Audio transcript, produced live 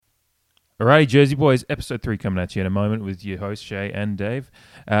Alrighty, Jersey Boys, episode 3 coming at you in a moment with your hosts, Shay and Dave.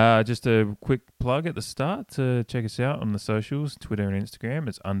 Just a quick plug at the start to check us out on the socials, Twitter and Instagram.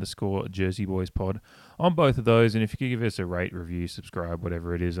 It's _Jersey Boys Pod on both of those. And if you could give us a rate, review, subscribe,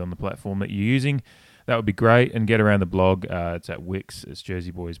 whatever it is on the platform that you're using, that would be great. And get around the blog. It's at Wix. It's Jersey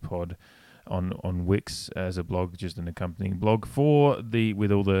Boys Pod on Wix as a blog, just an accompanying blog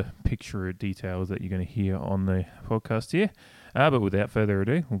with all the picture details that you're going to hear on the podcast here. But without further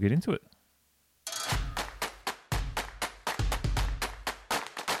ado, we'll get into it.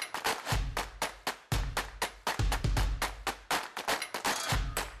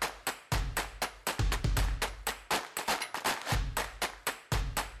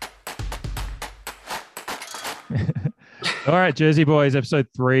 All right, Jersey Boys, episode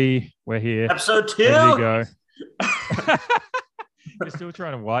 3. We're here. Episode 2. There you go. You're still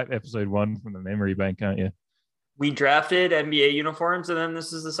trying to wipe episode 1 from the memory bank, aren't you? We drafted NBA uniforms, and then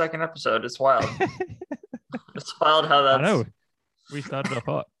this is the second episode. It's wild. It's wild how that's... I know. We started off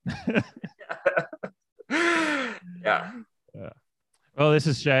hot. Yeah. Well, this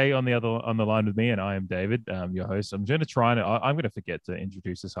is Shay on the line with me, and I am David, your host. I'm going to forget to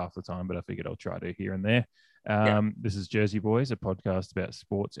introduce this half the time, but I figured I'll try to here and there. This is Jersey Boys, a podcast about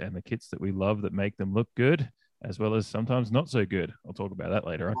sports and the kits that we love that make them look good, as well as sometimes not so good. I'll talk about that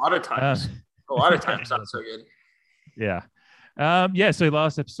later on. A lot of times not so good. Yeah. So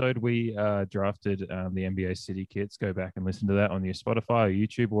last episode we drafted the NBA City kits. Go back and listen to that on your Spotify or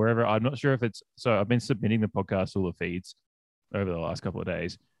YouTube or wherever. I'm not sure if it's... So I've been submitting the podcast, all the feeds over the last couple of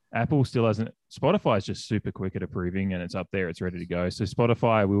days. Apple still hasn't. Spotify is just super quick at approving, and it's up there. It's ready to go. So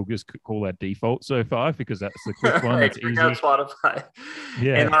Spotify, we'll just call that default so far because that's the quick one. That's easy. Out Spotify.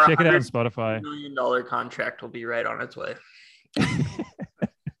 Yeah, and check it out on Spotify. $1 million contract will be right on its way.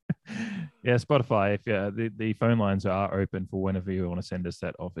 Yeah, Spotify. If the phone lines are open for whenever you want to send us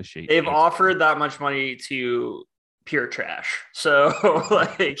that offer sheet. They've offered that much money to pure trash, so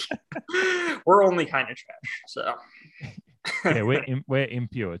we're only kind of trash. So. Yeah, we're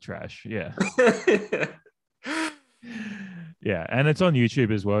impure trash. Yeah. Yeah, and it's on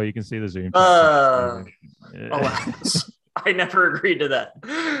YouTube as well. You can see the Zoom. Alas, I never agreed to that.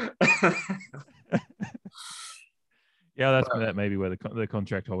 Yeah, that may be where the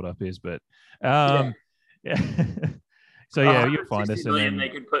contract hold up is, but yeah. So yeah, you'll find us. And then they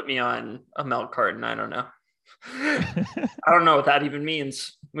could put me on a milk carton. I don't know. I don't know what that even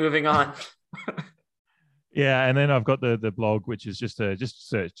means. Moving on. Yeah, and then I've got the blog, which is just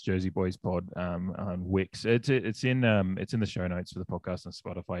search Jersey Boys Pod on Wix. It's in the show notes for the podcast on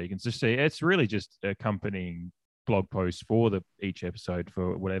Spotify. You can just see it's really just accompanying blog posts for each episode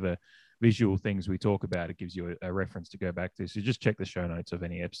for whatever visual things we talk about. It gives you a reference to go back to. So just check the show notes of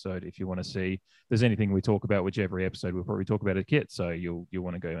any episode if you want to see if there's anything we talk about, which every episode we'll probably talk about a kit. So you'll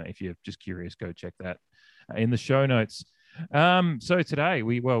want to go, if you're just curious, go check that in the show notes. So today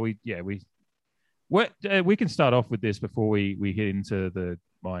we can start off with this before we hit into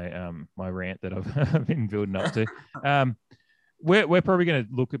my rant that I've been building up to. We're probably going to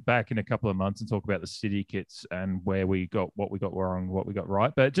look back in a couple of months and talk about the city kits and what we got wrong, what we got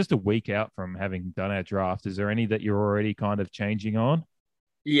right. But just a week out from having done our draft, is there any that you're already kind of changing on?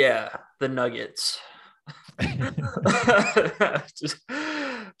 Yeah, the Nuggets. Just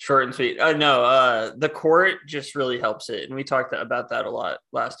short and sweet. The court just really helps it, and we talked about that a lot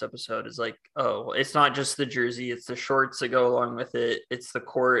last episode. Is like, it's not just the jersey, it's the shorts that go along with it, it's the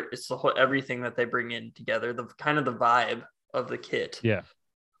court, it's the whole everything that they bring in together, the kind of the vibe of the kit. Yeah.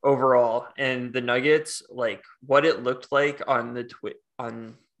 Overall, and the Nuggets, like what it looked like on the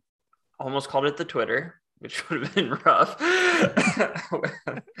on almost called it the Twitter, which would have been rough.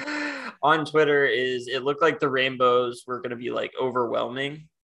 On Twitter it looked like the rainbows were going to be like overwhelming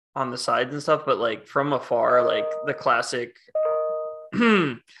on the sides and stuff, but like from afar, like the classic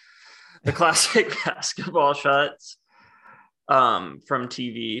basketball shots from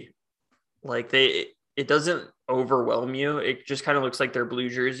TV, like it doesn't overwhelm you. It just kind of looks like they're blue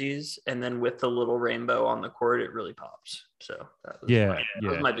jerseys, and then with the little rainbow on the court, it really pops. So that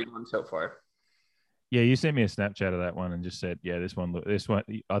was my big one so far. Yeah, you sent me a Snapchat of that one and just said, "Yeah, this one.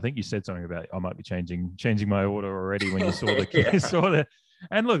 I think you said something about I might be changing my order already when you saw the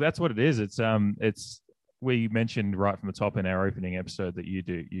And look, that's what it is. It's we mentioned right from the top in our opening episode that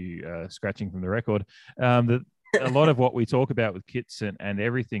you scratching from the record that a lot of what we talk about with kits and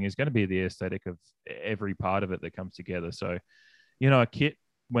everything is going to be the aesthetic of every part of it that comes together. So, a kit,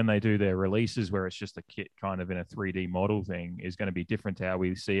 when they do their releases where it's just a kit kind of in a 3D model thing, is going to be different to how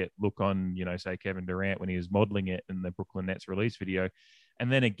we see it look on, say Kevin Durant when he was modeling it in the Brooklyn Nets release video. And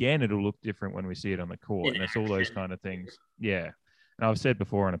then again, it'll look different when we see it on the court. And it's all those kind of things. Yeah. And I've said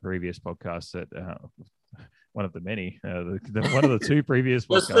before on a previous podcast that one of the many, one of the two previous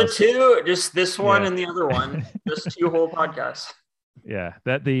podcasts. Just the two, just this one and the other one, just 2 whole podcasts. Yeah,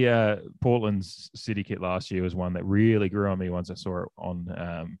 that the Portland's City kit last year was one that really grew on me once I saw it on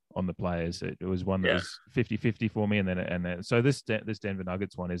the players. It was one that was 50-50 for me, and then so this Denver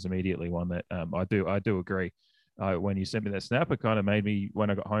Nuggets one is immediately one that I do agree. When you sent me that snap, it kind of made me, when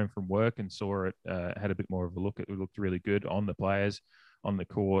I got home from work and saw it, had a bit more of a look. It looked really good on the players, on the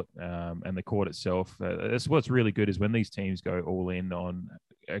court, and the court itself. That's what's really good is when these teams go all in on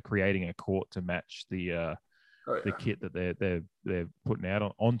creating a court to match the kit that they're putting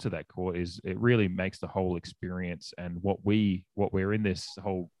out onto that court. It really makes the whole experience, and what we're in this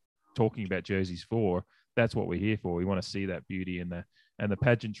whole talking about jerseys for. That's what we're here for. We want to see that beauty and the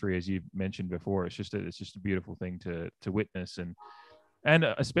pageantry, as you mentioned before. It's just a beautiful thing to witness, and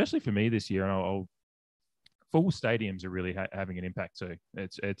especially for me this year. And full stadiums are really having an impact too.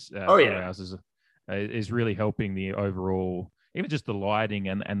 It's ours is really helping the overall, even just the lighting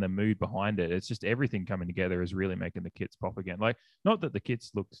and the mood behind it. It's just everything coming together is really making the kits pop again. Like, not that the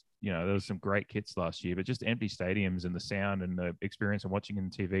kits looked, there was some great kits last year, but just empty stadiums and the sound and the experience of watching on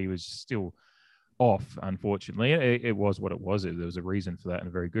TV was still off, unfortunately. It was what it was. There was a reason for that, and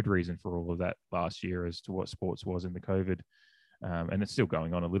a very good reason for all of that last year as to what sports was in the COVID. And it's still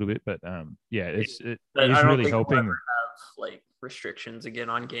going on a little bit, but it's really helping. We'll ever have like restrictions again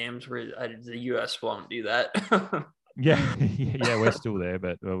on games where the US won't do that. Yeah, we're still there,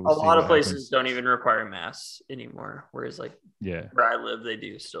 but a lot of places don't even require masks anymore. Whereas where I live, they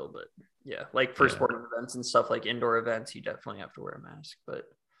do still. But like for sporting events and stuff, like indoor events, you definitely have to wear a mask. But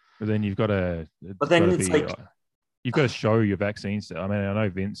then you've got to. But then it's you've got to show your vaccines. I mean, I know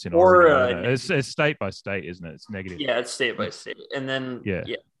Vince in Oregon. It's state by state, isn't it? It's negative. Yeah, it's state by state, and then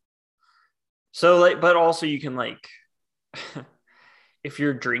So but also you can if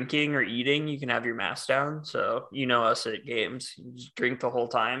you're drinking or eating, you can have your mask down. So us at games, you just drink the whole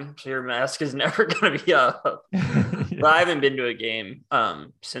time, so your mask is never going to be up. But I haven't been to a game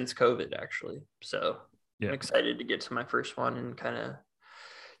since COVID, actually. So I'm excited to get to my first one and kind of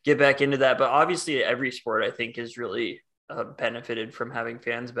get back into that. But obviously every sport, I think, is really benefited from having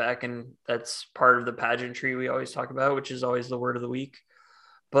fans back. And that's part of the pageantry we always talk about, which is always the word of the week.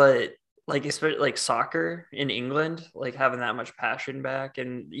 But especially soccer in England, having that much passion back,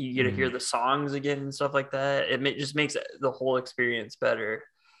 and you get to hear the songs again and stuff like that. It just makes the whole experience better.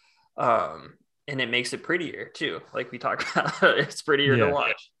 And it makes it prettier too. Like we talked about, it's prettier to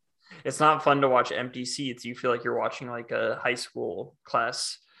watch. It's not fun to watch empty seats. You feel like you're watching a high school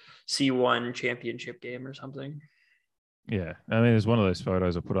class C1 championship game or something. Yeah, I mean, there's one of those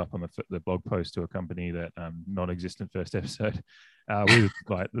photos I put up on the blog post to accompany that non-existent first episode. With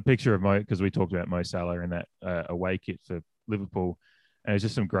the picture of Mo, because we talked about Mo Salah in that away kit for Liverpool, and it's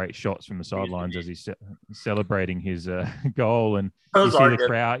just some great shots from the sidelines as he's celebrating his goal, and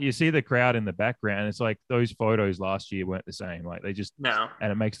you see the crowd in the background. It's like those photos last year weren't the same. Like they just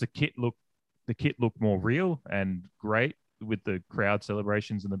and it makes the kit look more real and great with the crowd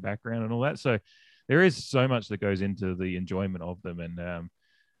celebrations in the background and all that. So there is so much that goes into the enjoyment of them, and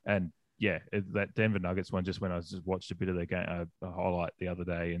that Denver Nuggets one, just when I just watched a bit of the game, a highlight the other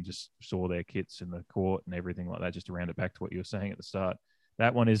day, and just saw their kits in the court and everything like that, just to round it back to what you were saying at the start.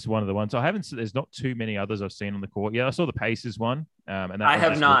 That one is one of the ones there's not too many others I've seen on the court. Yeah, I saw the Pacers one, and that I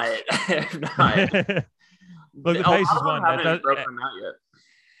have not. Look, the Pacers one haven't broken them out yet.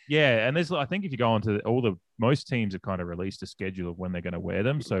 Yeah, and I think if you go on to most teams have kind of released a schedule of when they're going to wear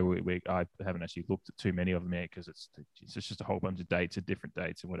them. So I haven't actually looked at too many of them yet, because it's just a whole bunch of dates at different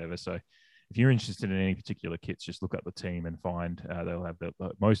dates and whatever. So if you're interested in any particular kits, just look up the team and find they'll have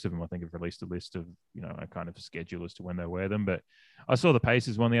most of them. I think have released a list of a kind of schedule as to when they wear them. But I saw the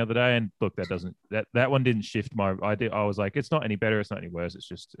Pacers one the other day, and look, that one didn't shift my idea. I was like, it's not any better, it's not any worse. It's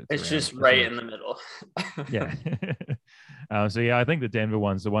just right in the middle. Yeah. I think the Denver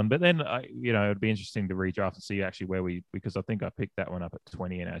one's the one. But then it'd be interesting to redraft and see actually because I think I picked that one up at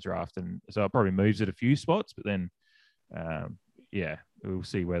 20 in our draft, and so it probably moves it a few spots. But then we'll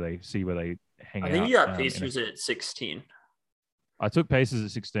see where they hang out. I think you got Pacers at 16. I took Pacers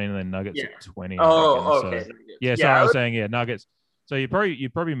at 16 and then Nuggets at 20. Oh, okay. So I was saying, Nuggets. So you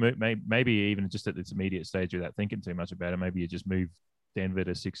probably maybe even just at this immediate stage without thinking too much about it, maybe you just move Denver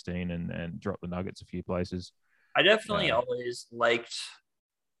to 16 and drop the Nuggets a few places. I definitely always liked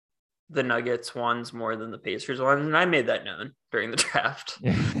the Nuggets ones more than the Pacers ones, and I made that known during the draft.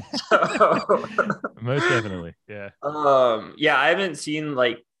 Yeah. Most definitely, yeah. I haven't seen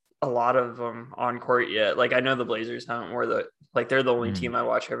a lot of them on court yet. I know the Blazers haven't wore Like they're the only team I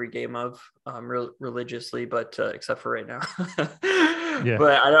watch every game of religiously, but except for right now. Yeah.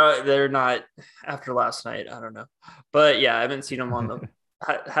 But I don't. They're not after last night. I don't know. But yeah, I haven't seen them on the.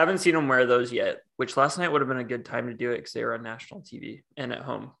 Haven't seen them wear those yet. Which last night would have been a good time to do it because they were on national TV and at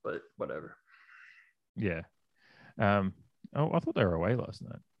home. But whatever. Yeah. I thought they were away last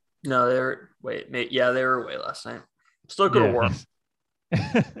night. No, they were. Yeah, they were away last night. Still could have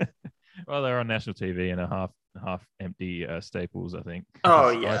Yeah. won. Well, they're on national TV in a half empty Staples, I think. Oh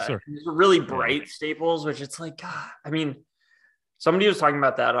yeah, really bright Staples, which it's like, God, I mean, somebody was talking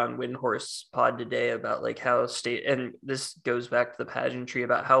about that on Windhorse Pod today about like how and this goes back to the pageantry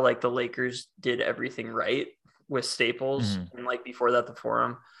about how like the Lakers did everything right with Staples, and like before that the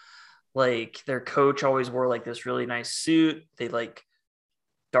Forum, like their coach always wore like this really nice suit. They like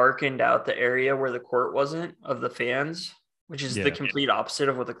darkened out the area where the court wasn't of the fans, which is the complete opposite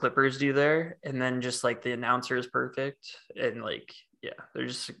of what the Clippers do there. And then just like the announcer is perfect. And like, yeah, they're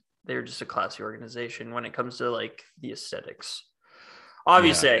just a classy organization when it comes to like the aesthetics.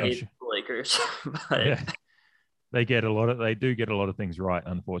 Obviously, I hate the Lakers, but they do get a lot of things right,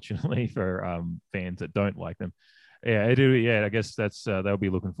 unfortunately, for fans that don't like them. Yeah, I do. Yeah, I guess that's they'll be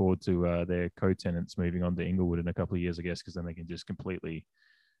looking forward to their co-tenants moving on to Inglewood in a couple of years, I guess, because then they can just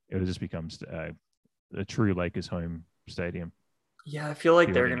it'll just become a true Lakers home stadium. Yeah, I feel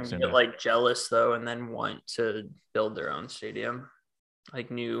like they're going to get like jealous though, and then want to build their own stadium, like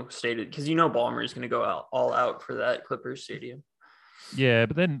new stadium, because Ballmer is going to go all out for that Clippers stadium. Yeah,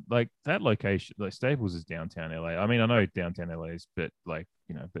 but then like that location, like Staples is downtown LA. I mean, I know downtown LA is, but like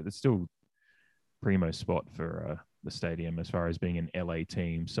but it's still primo spot for the stadium as far as being an LA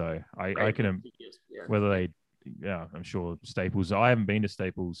team. So I can whether they, I'm sure Staples. I haven't been to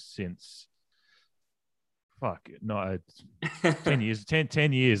Staples since. 10 years.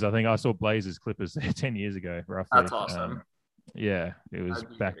 10 years. I think I saw Blazers Clippers 10 years ago, roughly. That's awesome. Yeah, it was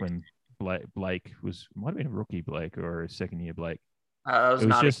back when Blake might have been a rookie Blake or a second year Blake.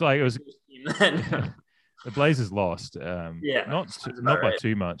 It was the Blazers lost. Not by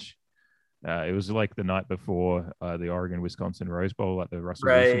too much. It was like the night before the Oregon Wisconsin Rose Bowl, like the Russell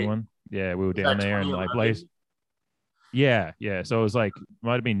Wilson one. Yeah, we were down there and like Blaze. Yeah. So it was like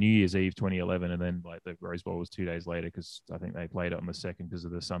might have been New Year's Eve 2011, and then like the Rose Bowl was 2 days later because I think they played it on the second because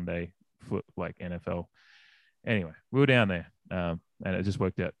of the Sunday NFL. Anyway, we were down there, and it just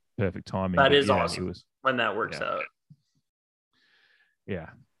worked out perfect timing. That is awesome when that works out. Yeah.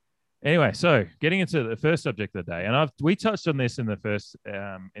 Anyway, so getting into the first subject of the day, and we touched on this in the first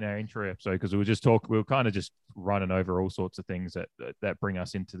in our intro episode because we were kind of just running over all sorts of things that bring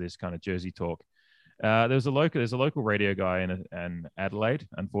us into this kind of Jersey talk. There's a local radio guy in Adelaide,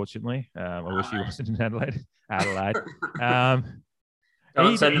 unfortunately. I wish he wasn't in Adelaide. He had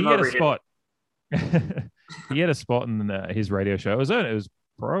a spot. He had a spot in his radio show. It was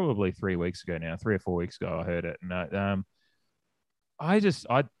probably 3 weeks ago now, 3 or 4 weeks ago. I heard it, and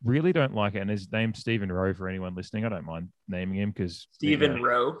I really don't like it. And his name's Stephen Rowe for anyone listening. I don't mind naming him because Stephen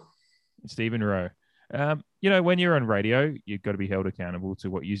Rowe. Stephen Rowe. When you're on radio, you've got to be held accountable to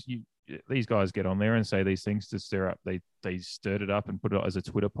what these guys get on there and say these things to stir up. They stirred it up and put it as a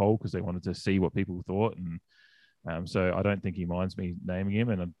Twitter poll because they wanted to see what people thought. And so I don't think he minds me naming him.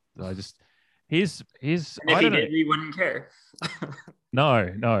 And I just his. And if he did, we wouldn't care.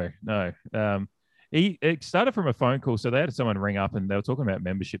 No. It started from a phone call. So they had someone ring up and they were talking about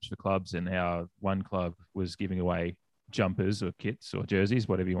memberships for clubs and how one club was giving away jumpers or kits or jerseys,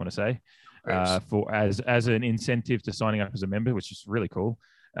 whatever you want to say, for as an incentive to signing up as a member, which is really cool.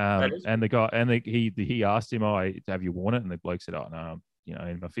 And the guy he asked him, "Oh, have you worn it?" And the bloke said, "Oh no,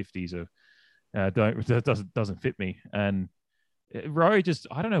 in my 50s, that doesn't fit me." And Roy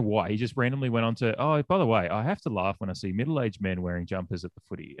I don't know why he just randomly went on to, "Oh, by the way, I have to laugh when I see middle-aged men wearing jumpers at the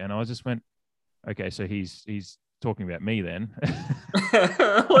footy," and I just went, "Okay, so he's talking about me then."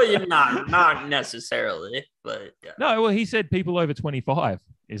 Well, you're not necessarily, but yeah. No, well, he said people over 25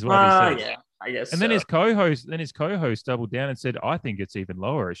 is what he said. Yeah, I guess. And then his co-host doubled down and said, "I think it's even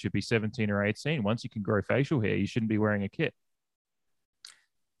lower. It should be 17 or 18. Once you can grow facial hair, you shouldn't be wearing a kit."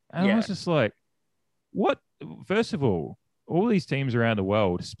 And I was just like, "What?" First of all these teams around the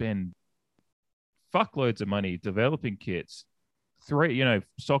world spend fuckloads of money developing kits.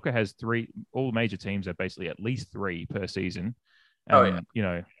 Soccer has 3. All major teams have basically at least 3 per season.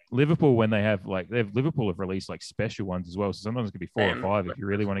 Liverpool, when they have Liverpool have released like special ones as well. So sometimes it could be 4 or 5 if you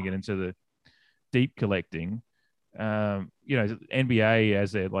really want to get into the deep collecting. NBA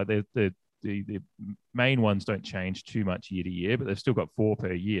as the main ones don't change too much year to year, but they've still got 4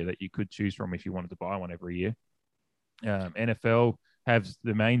 per year that you could choose from if you wanted to buy one every year. NFL has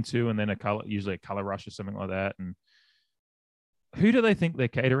the main 2 and then usually a color rush or something like that. And who do they think they're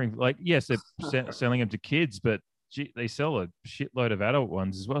catering? Like, yes, they're selling them to kids, but they sell a shitload of adult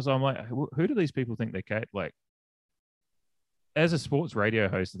ones as well. So I'm like, who do these people think they're like? As a sports radio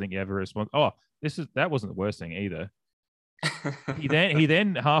host, I think you have a response. Oh, that wasn't the worst thing either. He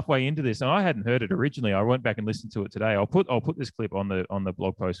then halfway into this, and I hadn't heard it originally. I went back and listened to it today. I'll put this clip on the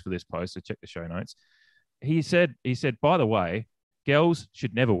blog post for this post. So check the show notes. He said, by the way, girls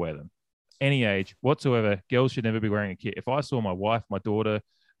should never wear them. Any age whatsoever, girls should never be wearing a kit. If I saw my wife, my daughter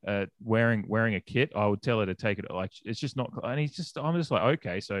wearing a kit, I would tell her to take it. Like, it's just not. And I'm just like,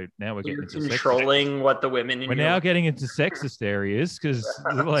 okay, so now we're getting into controlling what the women. We're now getting into sexist areas because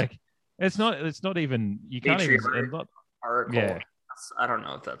like it's not even you can't even. Yeah, I don't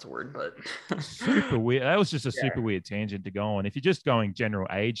know if that's a word, but super weird. That was just a super weird tangent to go on. If you're just going general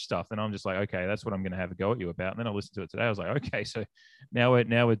age stuff, then I'm just like, okay, that's what I'm going to have a go at you about. And then I listened to it today. I was like, okay, so now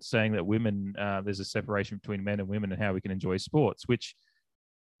we're saying that women, there's a separation between men and women and how we can enjoy sports, which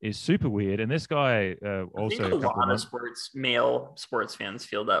is super weird. And this guy also I think a lot of male sports fans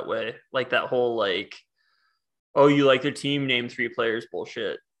feel that way. Like that whole like, oh, you like their team, name 3 players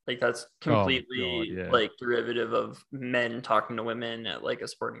bullshit. Like that's completely like derivative of men talking to women at like a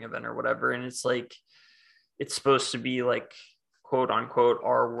sporting event or whatever. And it's like, it's supposed to be like quote unquote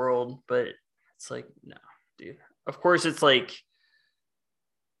our world, but it's like, no, dude. Of course it's like,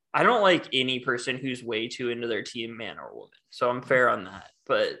 I don't like any person who's way too into their team, man or woman. So I'm fair on that,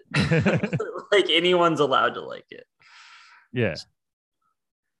 but like anyone's allowed to like it. Yeah.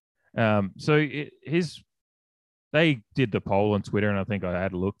 So they did the poll on Twitter, and I think I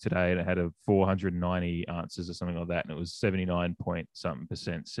had a look today, and it had 490 answers or something like that, and it was 79%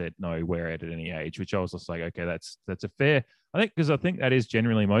 said no, wear it at any age, which I was just like, okay, that's a fair. I think that is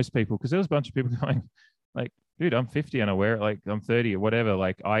generally most people, because there was a bunch of people going like, dude, I'm 50 and I wear it, like I'm 30 or whatever.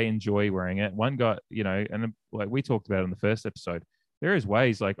 Like I enjoy wearing it. One guy, and like we talked about in the first episode, there is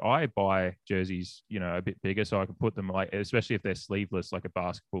ways like I buy jerseys, a bit bigger so I can put them like, especially if they're sleeveless, like a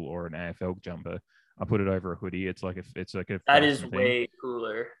basketball or an AFL jumper. I put it over a hoodie. It's like a that is way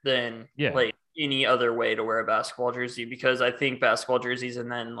cooler than like any other way to wear a basketball jersey, because I think basketball jerseys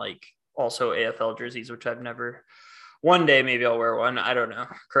and then like also AFL jerseys, which I've never. One day maybe I'll wear one. I don't know,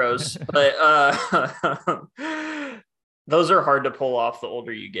 crows, but those are hard to pull off the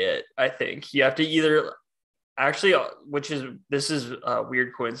older you get. I think you have to either actually, this is a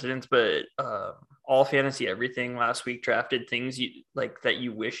weird coincidence, but All Fantasy Everything last week drafted things you like that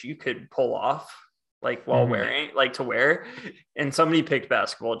you wish you could pull off like while wearing, like to wear. And somebody picked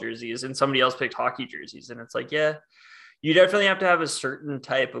basketball jerseys and somebody else picked hockey jerseys. And it's like, yeah, you definitely have to have a certain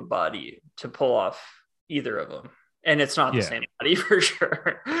type of body to pull off either of them. And it's not the same body for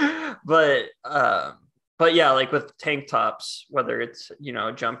sure. But yeah, like with tank tops, whether it's,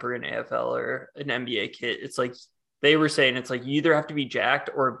 a jumper in AFL or an NBA kit, it's like, they were saying it's like you either have to be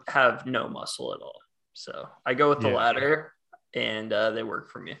jacked or have no muscle at all. So I go with the latter, and they work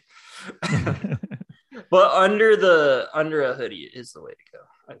for me. But under a hoodie is the way to go,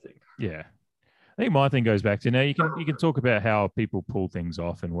 I think. Yeah. I think my thing goes back to, now you can talk about how people pull things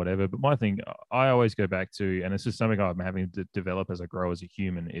off and whatever, but my thing I always go back to, and it's just something I'm having to develop as I grow as a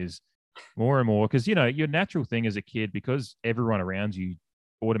human, is more and more, because your natural thing as a kid, because everyone around you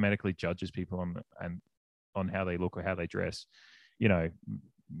automatically judges people on how they look or how they dress.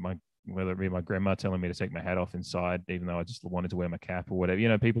 Whether it be my grandma telling me to take my hat off inside, even though I just wanted to wear my cap or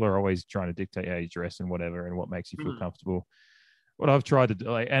whatever. People are always trying to dictate how you dress and whatever, and what makes you feel comfortable. What I've tried to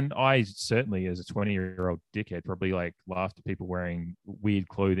do, and I certainly, as a 20-year-old dickhead, probably like laughed at people wearing weird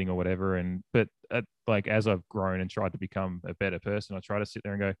clothing or whatever. But as I've grown and tried to become a better person, I try to sit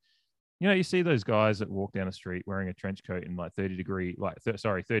there and go, you see those guys that walk down the street wearing a trench coat in like 30 degree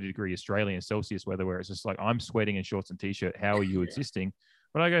Australian Celsius weather, where it's just like, I'm sweating in shorts and t-shirt. How are you existing?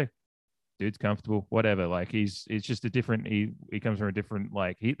 But I go, dude's comfortable, whatever. Like it's just a different, he comes from a different,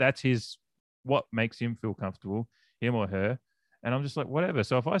 that's what makes him feel comfortable, him or her. And I'm just like, whatever.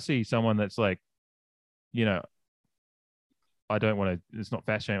 So if I see someone that's like, I don't want to, it's not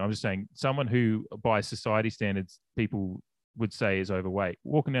fat shame. I'm just saying someone who by society standards, people would say is overweight,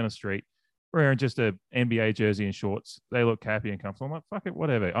 walking down the street, wearing just a NBA jersey and shorts, they look happy and comfortable. I'm like, fuck it,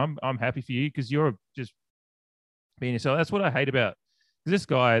 whatever. I'm happy for you because you're just being yourself. That's what I hate about this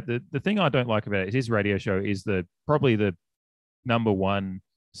guy. The thing I don't like about it is his radio show is probably the number one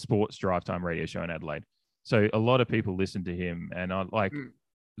sports drive time radio show in Adelaide. So a lot of people listen to him, and I like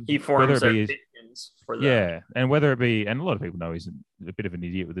he forms their opinions for that. Yeah, and whether it be, and a lot of people know he's a bit of an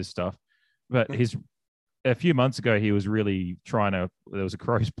idiot with this stuff, but a few months ago he was really trying to. There was a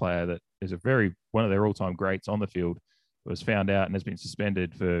Crows player that is one of their all-time greats on the field, was found out and has been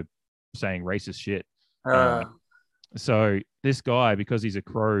suspended for saying racist shit. So this guy, because he's a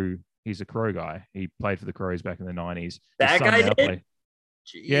Crow guy. He played for the Crows back in the 90s. His That son guy now did. play.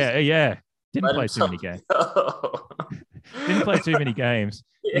 Jeez, Yeah. Didn't let play too himself many games. go. Didn't play too many games.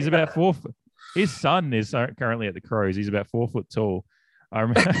 He's Yeah. about 4 foot. His son is currently at the Crows. He's about 4 foot tall. I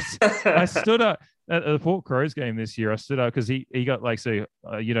remember I stood up at the Port Crows game this year. I stood up because he got like, so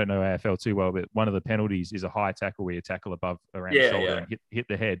you don't know AFL too well, but one of the penalties is a high tackle where you tackle above around the shoulder and hit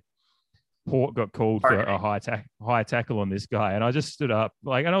the head. Port got called for a high tackle on this guy, and I just stood up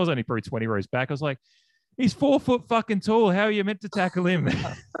like, and I was only probably 20 rows back. I was like, he's 4 foot fucking tall. How are you meant to tackle him?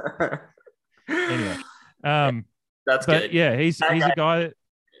 Anyway, that's but good. Yeah, he's a guy that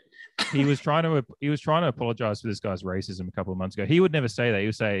he was trying to apologize for this guy's racism a couple of months ago. He would never say that. He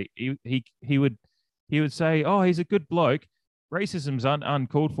would say he would say, oh, he's a good bloke. Racism's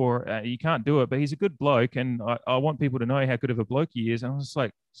uncalled for. You can't do it, but he's a good bloke, and I want people to know how good of a bloke he is. And I was just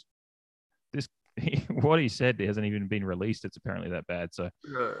like, this what he said hasn't even been released. It's apparently that bad. So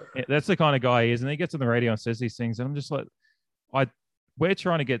that's the kind of guy he is. And he gets on the radio and says these things, and I'm just like, we're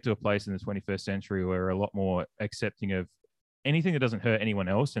trying to get to a place in the 21st century where we're a lot more accepting of anything that doesn't hurt anyone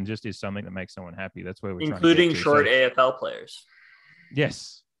else and just is something that makes someone happy. That's where we're including trying to short AFL players.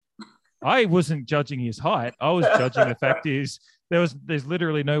 Yes. I wasn't judging his height. I was judging the fact is there's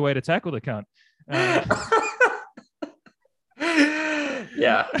literally no way to tackle the cunt.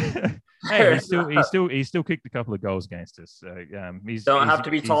 Yeah. Hey, he still kicked a couple of goals against us. So he's have to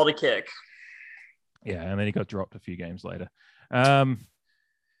be tall to kick. Yeah, and then he got dropped a few games later.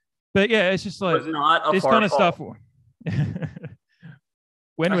 But yeah, it's just like this kind of stuff.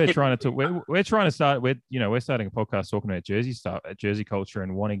 When we're trying to talk, we're trying to start. We're starting a podcast talking about Jersey culture,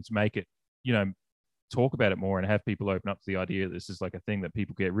 and wanting to make it, talk about it more and have people open up to the idea that this is like a thing that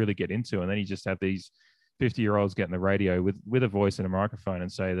people really get into, and then you just have these 50-year-olds get in the radio with a voice and a microphone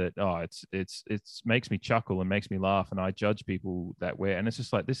and say that, oh, it's makes me chuckle and makes me laugh, and I judge people that way, and it's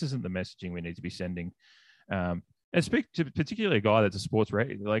just like, this isn't the messaging we need to be sending. And speak to particularly a guy that's a sports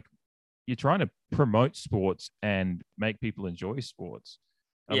radio, like, you're trying to promote sports and make people enjoy sports.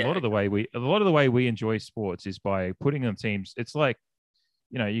 A lot of the way we enjoy sports is by putting on teams. It's like,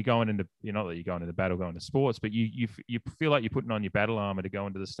 you're going into, not that you're going into battle, going to sports, but you feel like you're putting on your battle armor to go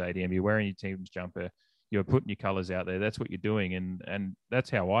into the stadium. You're wearing your team's jumper. You're putting your colors out there. That's what you're doing, and that's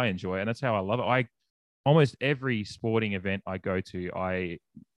how I enjoy it, and that's how I love it. Almost every sporting event I go to, I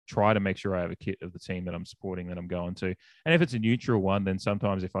try to make sure I have a kit of the team that I'm supporting, that I'm going to. And if it's a neutral one, then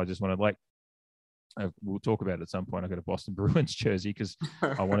sometimes if I just want to, like, we'll talk about it at some point, I got a Boston Bruins jersey because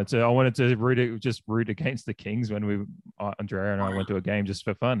I wanted to root against the Kings when Andrea and I went to a game just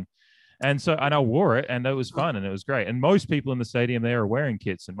for fun. And I wore it, and it was fun, and it was great. And most people in the stadium there are wearing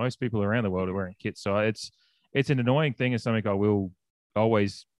kits, and most people around the world are wearing kits. So it's an annoying thing. It's something I will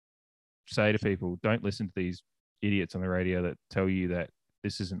always say to people: don't listen to these idiots on the radio that tell you that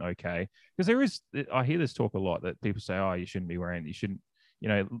this isn't okay. Because I hear this talk a lot, that people say, oh, you shouldn't be wearing, you shouldn't.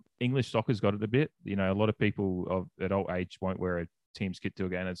 English soccer's got it a bit. A lot of people of adult age won't wear a team's kit to a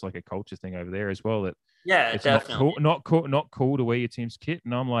game. It's like a culture thing over there as well. That it's definitely not cool to wear your team's kit.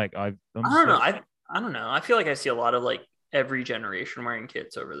 And I'm like, I don't know. I don't know. I feel like I see a lot of like every generation wearing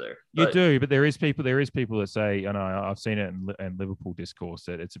kits over there. You do, but there is people that say, and I've seen it in Liverpool discourse,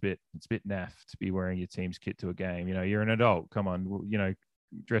 that it's a bit naff to be wearing your team's kit to a game. You're an adult. Come on,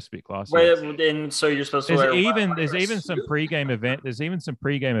 dress a bit classy. And so you're supposed to wear. There's even some pre-game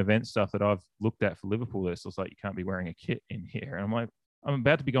event stuff that I've looked at for Liverpool. That's like, you can't be wearing a kit in here, and I'm like, I'm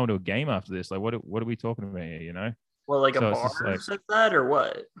about to be going to a game after this. Like, what are we talking about here? Well, like a bar like that, or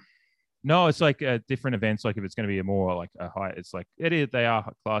what? No, it's like different events. Like if it's going to be a more like a high, it's like they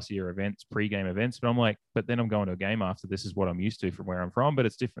are classier events, pre-game events. But I'm like, but then I'm going to a game after. This is what I'm used to from where I'm from. But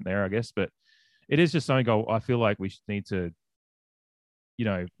it's different there, I guess. But it is just something I feel like we need to,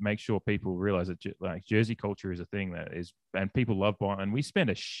 make sure people realize that like Jersey culture is a thing that is, and people love buying, and we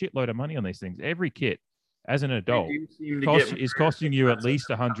spend a shitload of money on these things. Every kit as an adult is costing you at least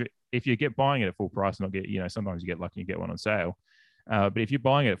 $100. If you get buying it at full price, not get, sometimes you get lucky and get one on sale. But if you're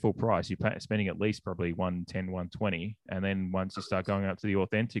buying it at full price, you're spending at least probably 110, 120. And then once you start going up to the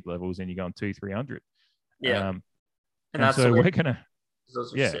authentic levels, then you're going 200-300. Yeah. And that's so we're going to,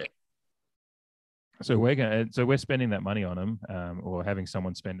 sick. So we're spending that money on them, or having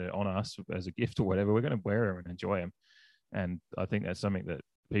someone spend it on us as a gift or whatever. We're going to wear them and enjoy them. And I think that's something that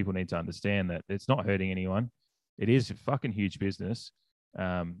people need to understand, that it's not hurting anyone. It is a fucking huge business.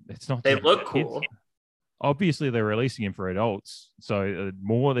 It's not. They look cool. Obviously, they're releasing them for adults. So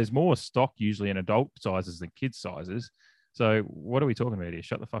there's more stock usually in adult sizes than kids sizes. So what are we talking about here?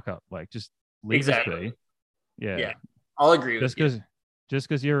 Shut the fuck up. Like, just leave us be. Yeah. I'll agree with you. Just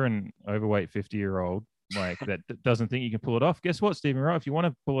because you're an overweight 50-year-old like that doesn't think you can pull it off. Guess what, Stephen Rowe? If you want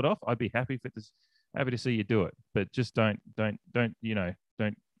to pull it off, I'd be happy for this, happy to see you do it. But just don't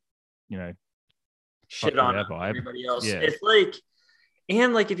Shit fuck with on our vibe. everybody else. Yeah. It's like,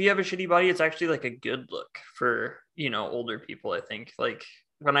 and like if you have a shitty body, it's actually like a good look for older people. I think like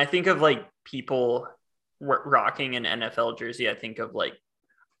when I think of like people rocking an NFL jersey, I think of like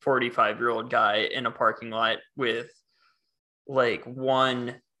 45-year-old guy in a parking lot with like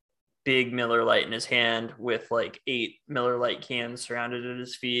one big Miller Lite in his hand with like 8 Miller Lite cans surrounded at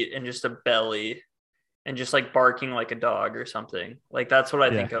his feet and just a belly and just like barking like a dog or something. Like that's what I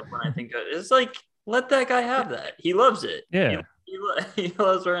think of when I think of it's like, let that guy have that. He loves it. Yeah. He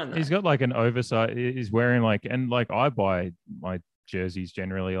loves wearing that. He's got like an oversight. He's wearing like, and like I buy my jerseys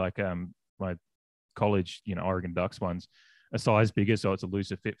generally like my college, Oregon Ducks ones a size bigger, so it's a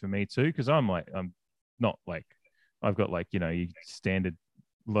looser fit for me too. Because I'm not like I've got like your standard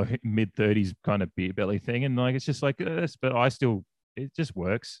low mid 30s kind of beer belly thing, and like it's just like this, but it just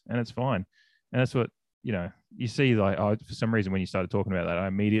works and it's fine, and that's what you see. Like for some reason when you started talking about that, I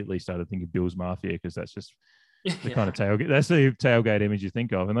immediately started thinking Bill's Mafia because that's just the kind of tailgate. That's the tailgate image you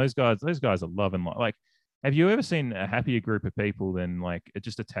think of, and those guys are loving like. Have you ever seen a happier group of people than like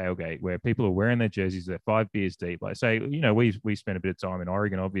just a tailgate where people are wearing their jerseys, they're 5 beers deep? Like say, we spent a bit of time in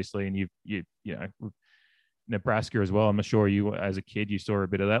Oregon, obviously, and you Nebraska as well. I'm sure you, as a kid, you saw a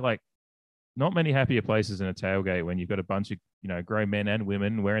bit of that. Like, not many happier places in a tailgate when you've got a bunch of grown men and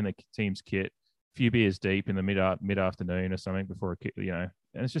women wearing the team's kit, a few beers deep in the mid afternoon or something before and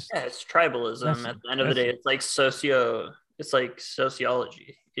it's just it's tribalism. At the end of the day, it's like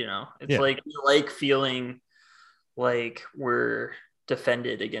sociology. It's like we like feeling like we're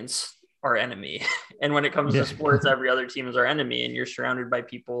defended against our enemy, and when it comes to sports, every other team is our enemy, and you're surrounded by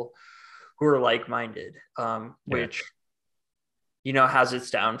people who are like-minded, which has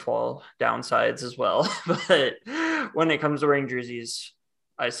its downsides as well. But when it comes to wearing jerseys,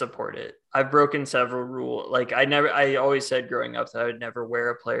 I support it. I've broken several rules. Like I always said growing up that I would never wear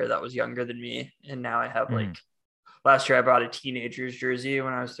a player that was younger than me, and now I have like. Last year, I bought a teenager's jersey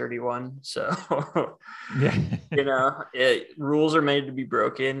when I was 31. So, rules are made to be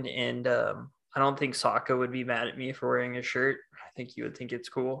broken. And I don't think Sokka would be mad at me for wearing a shirt. I think you would think it's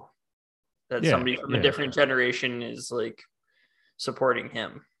cool that somebody from a different generation is like supporting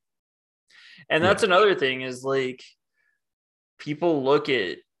him. And that's another thing is like people look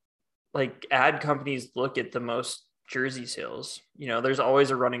at like ad companies look at the most jersey sales. There's always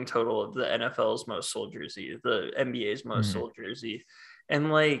a running total of the NFL's most sold jersey, the NBA's most sold jersey,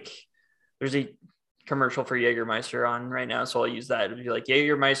 and like there's a commercial for Jägermeister on right now, so I'll use that. It'd be like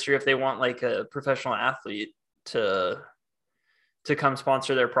Jägermeister, if they want like a professional athlete to come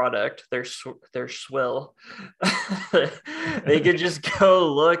sponsor their product, their swill, they could just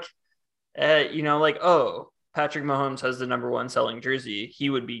go look at like, oh, Patrick Mahomes has the number 1 selling jersey, he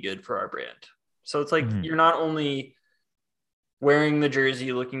would be good for our brand. So it's like you're not only wearing the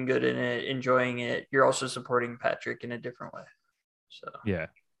jersey, looking good in it, enjoying it, you're also supporting Patrick in a different way. So yeah,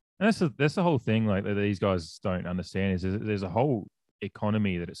 and that's the whole thing. Like that these guys don't understand is there's a whole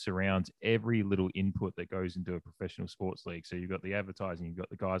economy that it surrounds every little input that goes into a professional sports league. So you've got the advertising, you've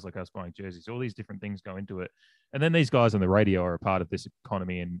got the guys like us buying jerseys, all these different things go into it, and then these guys on the radio are a part of this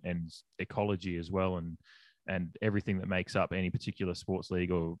economy and ecology as well, and everything that makes up any particular sports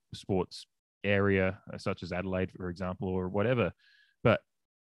league or sports area, such as Adelaide, for example, or whatever. But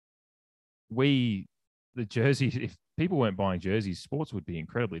the jerseys, if people weren't buying jerseys, sports would be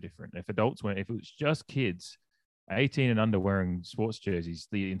incredibly different. If adults weren't, if it was just kids 18 and under wearing sports jerseys,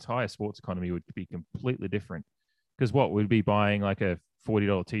 the entire sports economy would be completely different. Because we'd be buying like a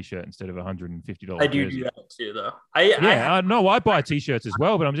 $40 t-shirt instead of $150. I do that too, though. I buy t-shirts as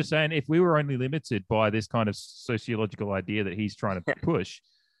well, but I'm just saying if we were only limited by this kind of sociological idea that he's trying to push,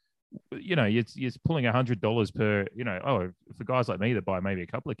 you're pulling $100 per, for guys like me that buy maybe a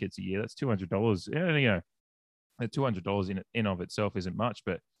couple of kits a year, that's $200. $200 in of itself isn't much,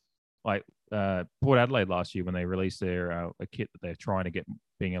 but like Port Adelaide last year when they released their a kit that they're trying to get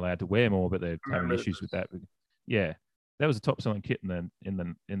being allowed to wear more, but they're having issues with that. Yeah, that was a top selling kit in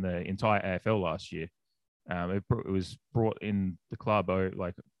the entire AFL last year. It was brought in the club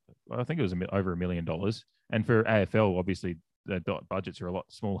like I think it was over $1 million, and for AFL obviously the budgets are a lot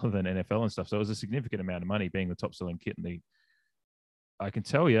smaller than NFL and stuff. So it was a significant amount of money being the top selling kit. And I can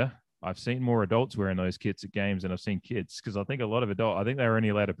tell you, I've seen more adults wearing those kits at games than I've seen kids. Cause I think a lot of I think they were only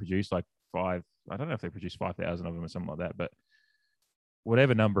allowed to produce like I don't know if they produced 5,000 of them or something like that, but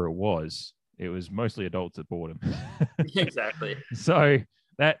whatever number it was mostly adults that bought them. Exactly. So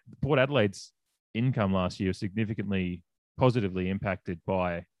that Port Adelaide's income last year was significantly positively impacted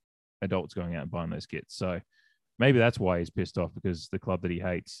by adults going out and buying those kits. So maybe that's why he's pissed off, because the club that he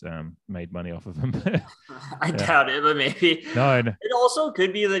hates made money off of him. I doubt it, but maybe. No. It also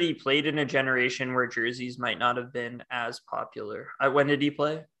could be that he played in a generation where jerseys might not have been as popular. When did he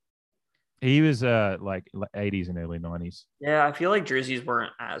play? He was like 80s and early 90s. Yeah, I feel like jerseys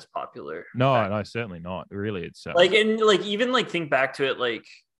weren't as popular. No, certainly not. Really, it's like, and like even like think back to it, like,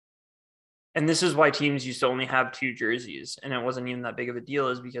 and this is why teams used to only have 2 jerseys, and it wasn't even that big of a deal,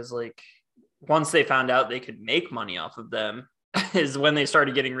 is because like once they found out they could make money off of them is when they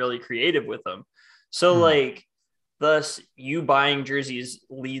started getting really creative with them. So like, thus you buying jerseys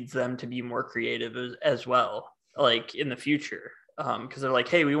leads them to be more creative as well, like in the future. Because they're like,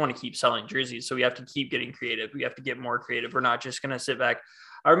 hey, we want to keep selling jerseys, so we have to keep getting creative. We have to get more creative. We're not just going to sit back.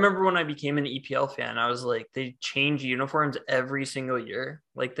 I remember when I became an EPL fan, I was like, they change uniforms every single year.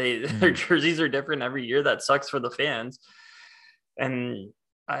 Like their jerseys are different every year. That sucks for the fans. And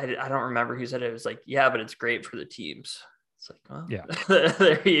I don't remember who said it. It was like, yeah, but it's great for the teams. It's like, well, yeah,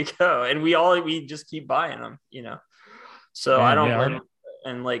 there you go. And we just keep buying them, you know? So I don't,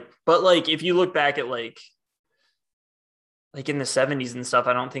 and like, but like, if you look back at like in the 70s and stuff,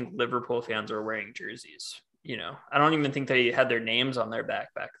 I don't think Liverpool fans were wearing jerseys. You know, I don't even think they had their names on their back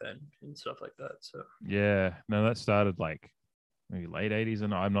then and stuff like that. So yeah, no, that started like maybe late 80s,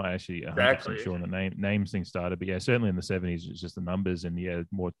 and I'm not actually 100% sure when the names thing started, but yeah, certainly in the 70s it's just the numbers, and yeah,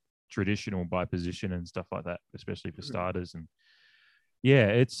 more traditional by position and stuff like that, especially for starters. And yeah,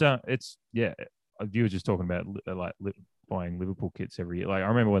 it's yeah, you were just talking about like buying Liverpool kits every year. Like I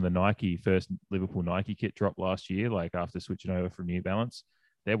remember when the first Liverpool Nike kit dropped last year, like after switching over from New Balance,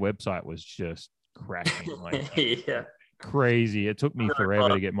 their website was just crashing, like yeah, crazy. It took me forever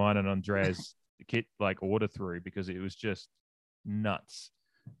to get mine and Andrea's kit like order through, because it was just nuts.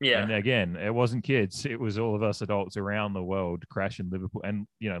 Yeah. And again, it wasn't kids, it was all of us adults around the world crashing Liverpool. And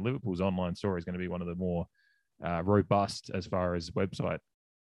you know, Liverpool's online store is going to be one of the more robust as far as website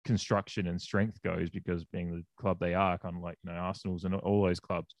construction and strength goes, because being the club they are, kind of like, you know, Arsenal's and all those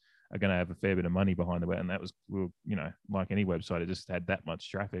clubs are going to have a fair bit of money behind the web. And that was, you know, like any website, it just had that much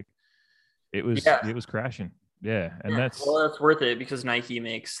traffic. It was crashing. Yeah. And that's worth it, because Nike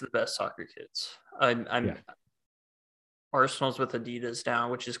makes the best soccer kits. I'm Arsenal's with Adidas now,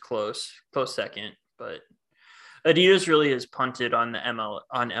 which is close second, but Adidas really is punted on the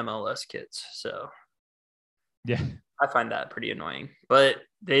MLS kits. So yeah, I find that pretty annoying, but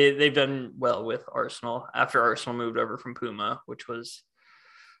they've done well with Arsenal after Arsenal moved over from Puma, which was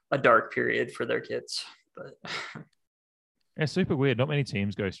a dark period for their kits. But yeah, super weird. Not many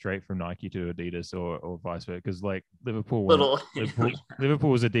teams go straight from Nike to Adidas or vice versa, because like Liverpool was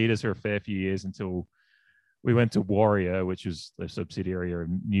Adidas for a fair few years until we went to Warrior, which was a subsidiary of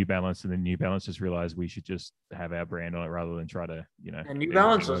New Balance, and then New Balance just realized we should just have our brand on it rather than try to, you know. And New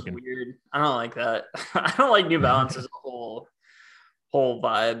Balance was weird. I don't like that. I don't like New Balance as a whole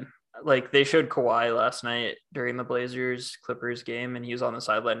vibe. Like they showed Kawhi last night during the Blazers Clippers game, and he was on the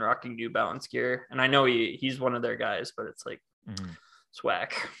sideline rocking New Balance gear. And I know he's one of their guys, but it's like it's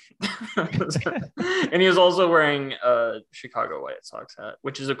whack. And he was also wearing a Chicago White Sox hat,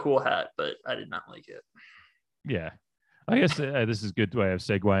 which is a cool hat, but I did not like it. Yeah, I guess this is a good way of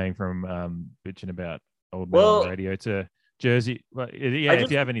segueing from bitching about old man on the radio to jersey. But yeah, if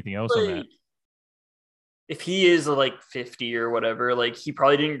you have anything else on that. If he is like 50 or whatever, like he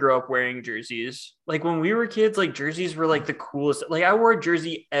probably didn't grow up wearing jerseys. Like when we were kids, like jerseys were like the coolest. Like I wore a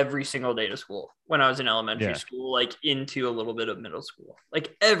jersey every single day to school when I was in elementary school, like into a little bit of middle school,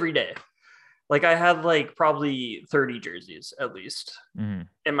 like every day. Like I had like probably 30 jerseys at least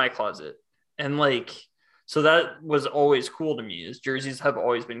in my closet. And like, so that was always cool to me, is jerseys have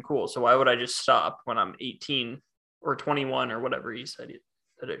always been cool. So why would I just stop when I'm 18 or 21 or whatever he said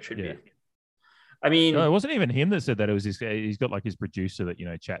that it should be? I mean, no, it wasn't even him that said that. It was he's got like his producer that, you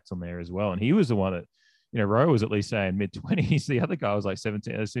know, chats on there as well. And he was the one that, you know, Rowe was at least saying mid-20s. The other guy was like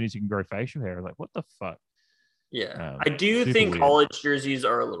 17. As soon as you can grow facial hair, like, what the fuck? Yeah. I do think college jerseys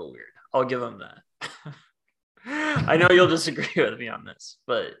are a little weird. I'll give them that. I know you'll disagree with me on this,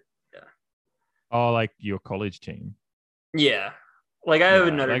 but yeah. Oh, like your college team. Yeah. Like I have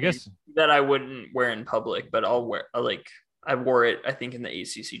another that I wouldn't wear in public, but I'll wear, like, I wore it, I think, in the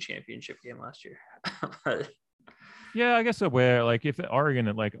ACC championship game last year. Yeah, I guess I wear, like, if Oregon,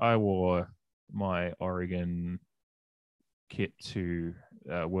 like, I wore my Oregon kit to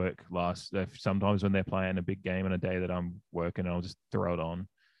work sometimes when they're playing a big game on a day that I'm working, I'll just throw it on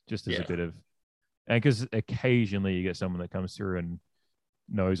just as a bit of, and because occasionally you get someone that comes through and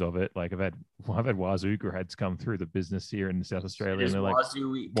knows of it. Like I've had Wazoo grads come through the business here in South Australia, and they're like,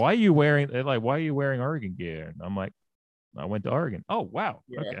 why are you wearing Oregon gear? And I'm like, I went to Oregon. Oh, wow.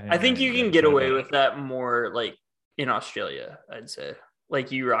 Yeah. Okay. I think you Yeah, can get so away bad. with that more like in Australia, I'd say.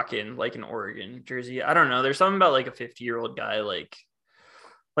 Like you rock in like an Oregon jersey. I don't know. There's something about like a 50-year-old guy like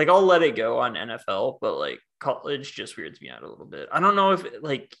I'll let it go on NFL, but like college just weirds me out a little bit. I don't know if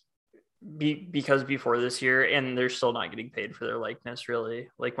like because before this year and they're still not getting paid for their likeness really,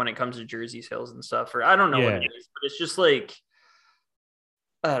 like when it comes to jersey sales and stuff, or I don't know what Yeah. it is, but it's just like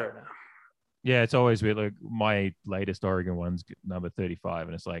I don't know. Yeah, it's always weird. Like my latest Oregon one's number 35,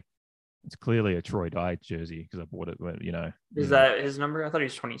 and it's clearly a Troy Dye jersey because I bought it. Is that his number? I thought he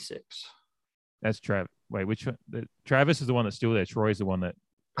was 26. That's Trav. Wait, which one? Travis is the one that's still there. Troy's the one that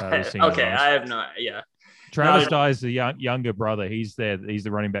was seen Okay, last. I have no. Yeah, Travis Dye is the younger brother. He's there. He's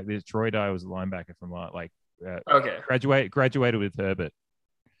the running back. This Troy Dye was the linebacker from okay. graduated with Herbert.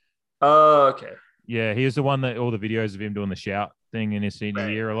 Oh, okay. Yeah, he was the one that all the videos of him doing the shout thing in his senior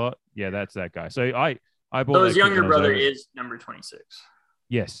year a lot. Yeah, that's that guy. So I bought. So his younger brother is number 26.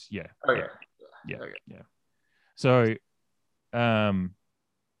 Yes. Yeah. Okay. Yeah. Okay. Yeah. So,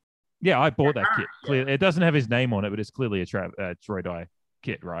 yeah, I bought that kit. Clearly, it doesn't have his name on it, but it's clearly a Troy Dye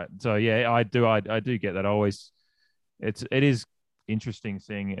kit, right? So yeah, I do get that. It is interesting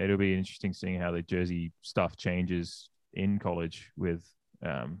seeing. It'll be interesting seeing how the jersey stuff changes in college with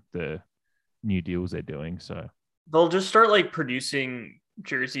the new deals they're doing. So they'll just start like producing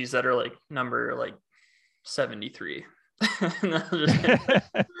jerseys that are like number like 73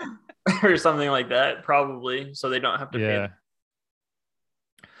 or something like that, probably, so they don't have to pay them.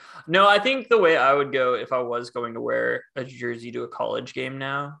 No, I think the way I would go if I was going to wear a jersey to a college game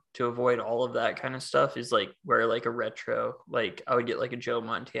now to avoid all of that kind of stuff is like wear like a retro. Like I would get like a Joe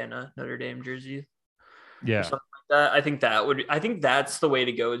Montana Notre Dame jersey. Yeah. Something like that. I think that's the way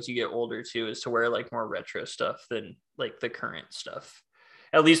to go as you get older too, is to wear like more retro stuff than like the current stuff.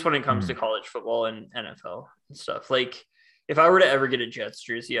 At least when it comes to college football and NFL and stuff. Like if I were to ever get a Jets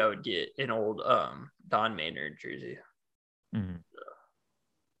jersey, I would get an old Don Maynard jersey. Mm-hmm.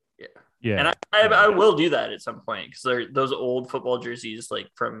 Yeah. And I will do that at some point because they're those old football jerseys like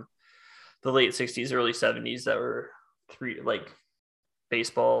from the late 60s, early 70s that were like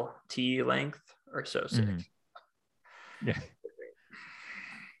baseball tee length are so sick. Mm-hmm. Yeah.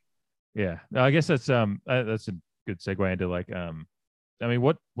 Yeah. No, I guess that's a good segue into like I mean,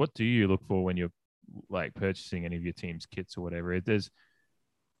 what do you look for when you're like purchasing any of your team's kits or whatever?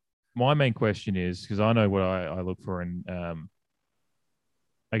 My main question is, because I know what I look for, and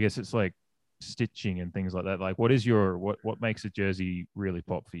I guess it's like stitching and things like that. Like, what makes a jersey really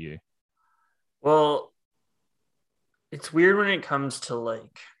pop for you? Well, it's weird when it comes to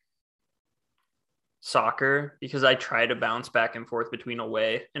like soccer because I try to bounce back and forth between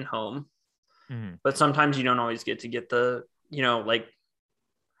away and home, but sometimes you don't always get the, like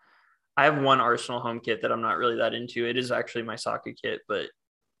I have one Arsenal home kit that I'm not really that into. It is actually my soccer kit, but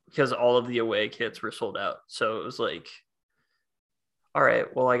because all of the away kits were sold out. So it was like, all right,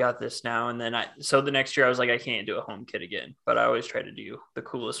 well, I got this now. And then so the next year I was like, I can't do a home kit again, but I always try to do the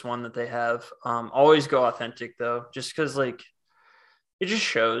coolest one that they have. Always go authentic though, just because like it just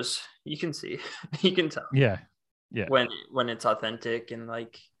shows, you can see, you can tell. Yeah. When it's authentic and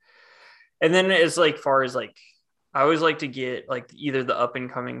like, and then as like far as like, I always like to get like either the up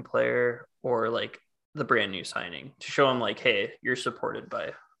and coming player or like the brand new signing to show them like, hey, you're supported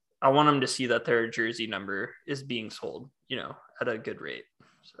by. I want them to see that their jersey number is being sold, at a good rate.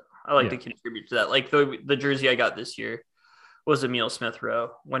 So I like to contribute to that. Like the jersey I got this year was Emil Smith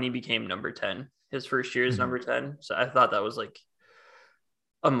Rowe when he became number 10. His first year is number 10. So I thought that was like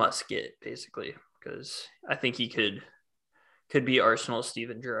a must get basically, because I think he could be Arsenal's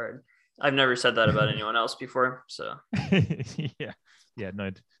Steven Gerrard. I've never said that about anyone else before. So yeah, no,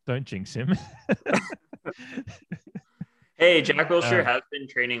 don't jinx him. Hey, Jack Wilshere has been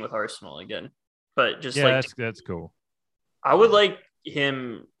training with Arsenal again, but just that's cool. I would like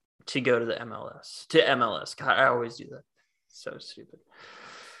him to go to the MLS. God, I always do that. So stupid.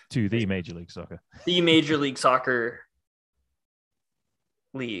 To the Major League Soccer. The Major League Soccer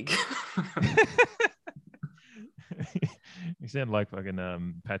league. You sound like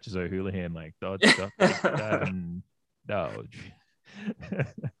fucking Patches O'Houlihan, like Dodge, Dodge.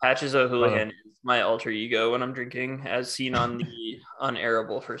 Patches O'Houlihan is my alter ego when I'm drinking, as seen on the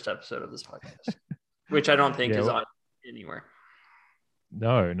unairable first episode of this podcast, which I don't think is on anywhere.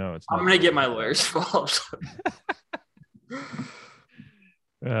 No, it's not. I'm gonna get my lawyers involved.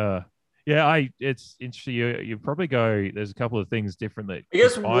 It's interesting. You probably go. There's a couple of things different that I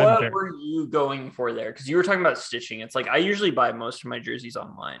guess. What were you going for there? Because you were talking about stitching. It's like I usually buy most of my jerseys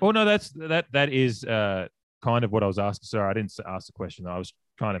online. Oh no, that is kind of what I was asking. Sorry, I didn't ask the question. I was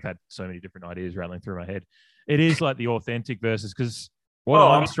kind of had so many different ideas rattling through my head. It is like the authentic versus, because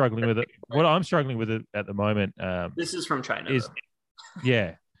I'm struggling with it at the moment. This is from China. Is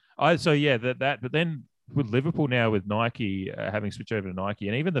yeah, but then with Liverpool now with Nike having switched over to Nike,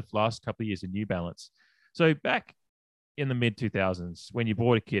 and even the last couple of years of New Balance. So back in the mid 2000s, when you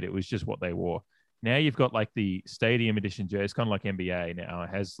bought a kit, it was just what they wore. Now you've got like the stadium edition jersey. It's kind of like NBA now. It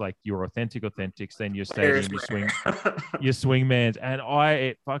has like your authentic authentics, then your stadium, your swingmans, and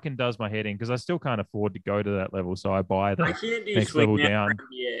it fucking does my head in because I still can't afford to go to that level. So I buy the next level down.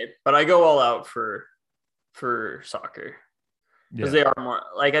 NBA, but I go all out for soccer because they are more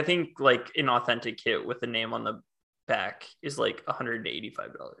like, I think like an authentic kit with the name on the back is like $185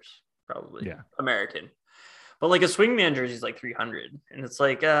 probably. Yeah, American. But like a swingman jersey is like $300, and it's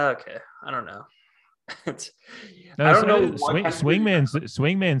like okay, I don't know. I don't know. Swingman's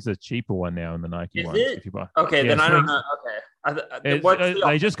the cheaper one now in the Nike ones. If you buy, then I don't know. Okay,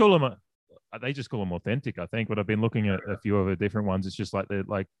 they just call them authentic, I think. But I've been looking at a few of the different ones. It's just like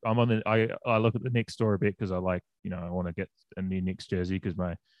I'm on I look at the Knicks store a bit because I like, I want to get a new Knicks jersey because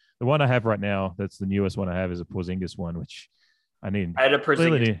the one I have right now, that's the newest one I have, is a Porzingis one, which I need. I had a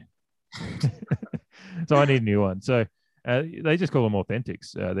Porzingis. So I need a new one. So they just call them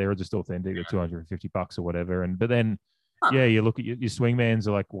authentics. They're just authentic. They're $250 or whatever. But then, you look at your swingmans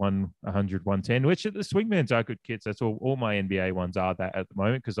are like 100, 110, which the swingmans are good kits. That's all my NBA ones are that at the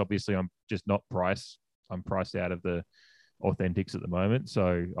moment, because obviously I'm just not priced. I'm priced out of the authentics at the moment.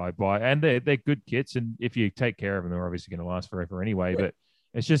 So I buy, and they're good kits. And if you take care of them, they're obviously going to last forever anyway. But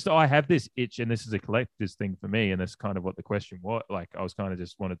it's just, I have this itch, and this is a collector's thing for me. And that's kind of what the question was. Like, I was kind of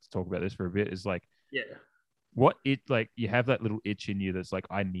just wanted to talk about this for a bit, is like, what it, like, you have that little itch in you that's like,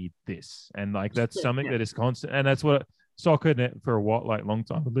 I need this. And like, that's something that is constant. And that's what soccer for a while, like long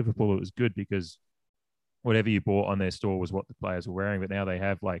time with Liverpool, it was good because whatever you bought on their store was what the players were wearing. But now they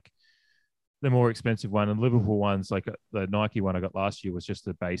have like the more expensive one, and Liverpool ones, like the Nike one I got last year was just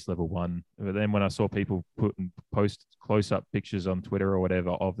the base level one. But then when I saw people post close up pictures on Twitter or whatever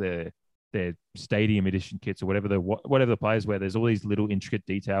of their stadium edition kits or whatever the players wear, there's all these little intricate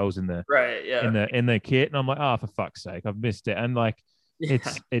details in the in the kit, and I'm like, for fuck's sake, I've missed it. And like,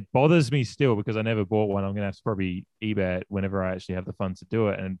 it bothers me still because I never bought one. I'm gonna have to probably eBay it whenever I actually have the funds to do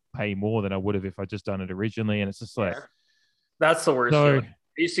it, and pay more than I would have if I just done it originally. And it's just like, that's the worst. I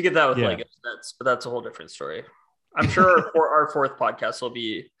used to get that with Lego sets, but that's a whole different story. I'm sure our fourth podcast will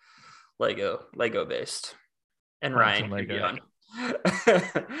be Lego based, and Ryan can be on.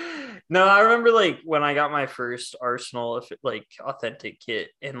 No, I remember like when I got my first Arsenal authentic kit,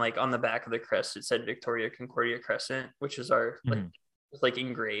 and like on the back of the crest it said Victoria Concordia Crescent, which is our like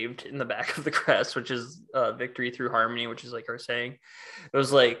engraved in the back of the crest, which is victory through harmony, which is like our saying. It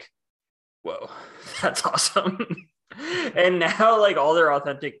was like, whoa, that's awesome. And now like all their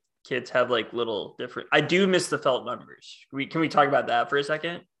authentic kits have like little different. I do miss the felt numbers. Can we talk about that for a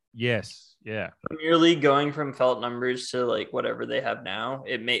second? Yes. Yeah. Premier League going from felt numbers to like whatever they have now,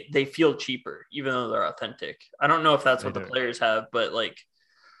 they feel cheaper, even though they're authentic. I don't know if that's what the players have, but like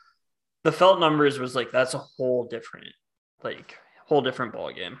the felt numbers was like, that's a whole different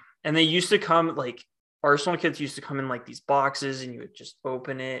ball game. And they used to come, like Arsenal kits used to come in like these boxes, and you would just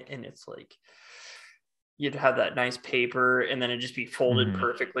open it, and it's like you'd have that nice paper, and then it'd just be folded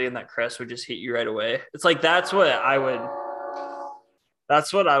perfectly, and that crest would just hit you right away. It's like that's what I would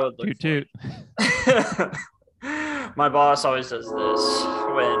look for. My boss always does this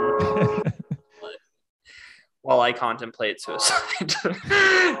while I contemplate suicide.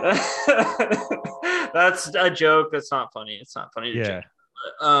 That's a joke. That's not funny. It's not funny to joke.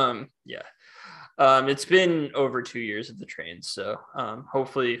 But, it's been over 2 years of the train, so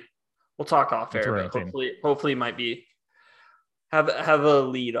hopefully we'll talk off air. But hopefully might be have a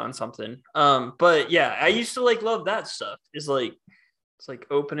lead on something. But yeah, I used to like love that stuff. It's like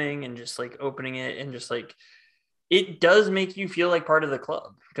opening and just like opening it, and just like it does make you feel like part of the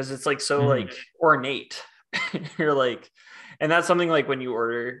club because it's like so like ornate. You're like, and that's something like when you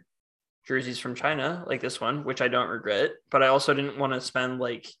order jerseys from China, like this one, which I don't regret, but I also didn't want to spend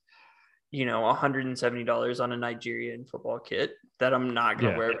like, $170 on a Nigerian football kit that I'm not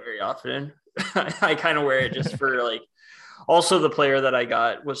going to wear very often. I kind of wear it just for like, also the player that I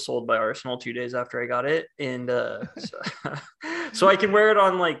got was sold by Arsenal 2 days after I got it. And so I can wear it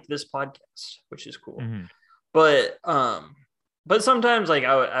on like this podcast, which is cool. But sometimes like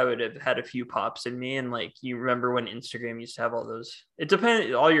I would have had a few pops in me, and like, you remember when Instagram used to have all those, it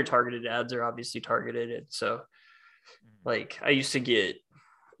depends, all your targeted ads are obviously targeted. And so like I used to get,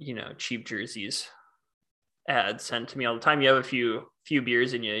 cheap jerseys ads sent to me all the time. You have a few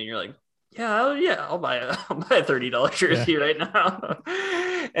beers in you, and you're like, I'll buy a $30 jersey right now.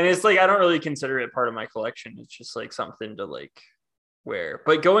 And it's like I don't really consider it part of my collection. It's just like something to like wear.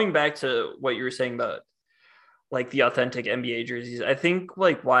 But going back to what you were saying about like the authentic NBA jerseys, I think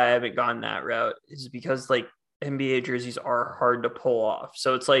like why I haven't gone that route is because like NBA jerseys are hard to pull off.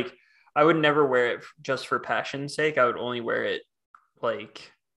 So it's like I would never wear it just for passion's sake. I would only wear it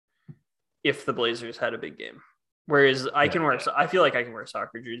like if the Blazers had a big game. Whereas I feel like I can wear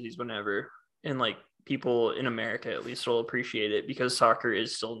soccer jerseys whenever, and like people in America at least will appreciate it because soccer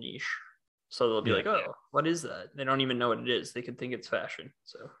is still niche. So they'll be like, oh, what is that? They don't even know what it is. They could think it's fashion.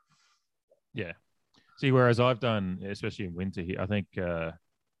 So yeah. See, whereas I've done, especially in winter here, I think I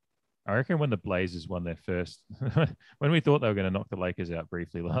reckon when the Blazers won their first, when we thought they were going to knock the Lakers out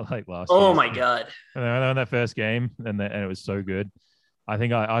briefly, like last year. Oh my God. And they won that first game and it was so good. I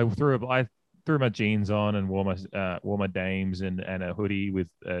think I threw my jeans on and wore my Dames and a hoodie with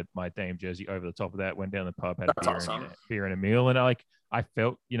my Dame jersey over the top of that, went down the pub, had a beer and a meal. And I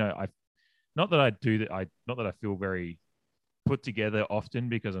felt, not that I do that. Not that I feel very put together often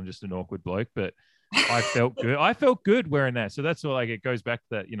because I'm just an awkward bloke, but I felt good. I felt good wearing that. So that's all, like, it goes back to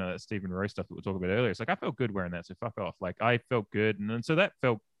that, that Stephen Roy stuff that we were talking about earlier. It's like, I felt good wearing that. So fuck off. Like, I felt good. And then, so that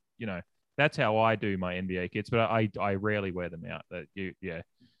felt, that's how I do my NBA kits, but I rarely wear them out.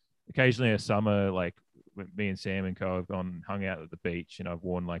 Occasionally a summer, like me and Sam and Co have gone and hung out at the beach, and I've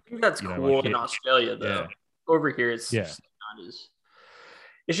worn like, that's cool in Australia though. Yeah. Over here, it's just not as,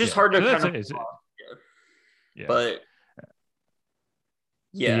 it's just hard to kind of, but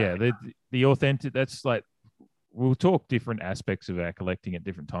the authentic, that's like, we'll talk different aspects of our collecting at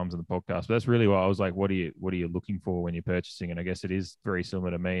different times on the podcast, but that's really why I was like, what are you looking for when you're purchasing? And I guess it is very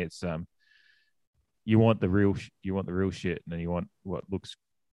similar to me. It's you want the real shit, and then you want what looks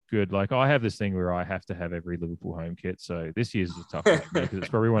good. Like, I have this thing where I have to have every Liverpool home kit. So this year's a tough one for me because it's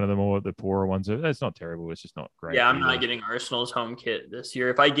probably one of the poorer ones. It's not terrible. It's just not great. Yeah, I'm not getting Arsenal's home kit this year.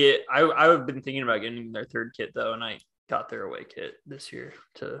 If I get, I've been thinking about getting their third kit though, and I got their away kit this year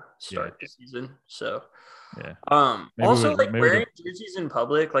to start the season. So also wearing jerseys in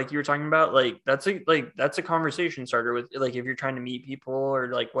public, like you were talking about, like that's a conversation starter with, like, if you're trying to meet people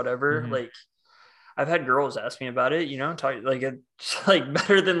or like whatever. Like, I've had girls ask me about it, talk, like, it's like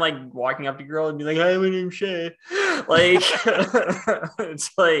better than like walking up to a girl and be like, "Hi, my name's Shay." Like, it's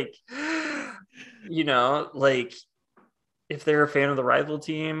like, like if they're a fan of the rival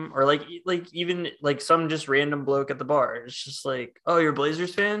team, or like even like some just random bloke at the bar, it's just like, "Oh, you're a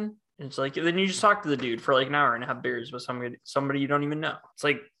Blazers fan?" And it's like, then you just talk to the dude for like an hour and have beers with somebody you don't even know. It's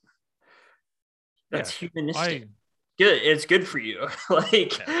like, that's humanistic. Good. It's good for you.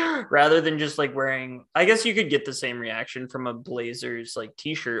 Rather than just like wearing, I guess you could get the same reaction from a Blazers like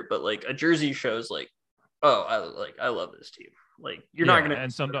t-shirt, but like a jersey shows like, oh, I love this team. Like, you're not going to,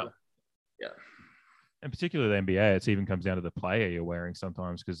 and sometimes, and particularly the NBA, it even comes down to the player you're wearing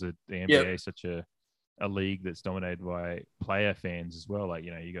sometimes, because the NBA is such a league that's dominated by player fans as well. Like,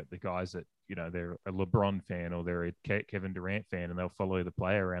 you got the guys that, they're a LeBron fan or they're a Kevin Durant fan, and they'll follow the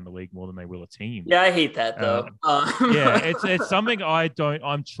player around the league more than they will a team. Yeah, I hate that though. It's something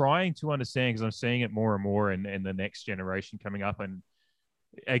I'm trying to understand, because I'm seeing it more and more in the next generation coming up. And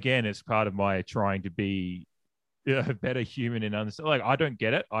again, it's part of my trying to be a better human and understand. Like, I don't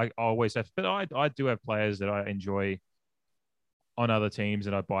get it. I always have, but I do have players that I enjoy on other teams,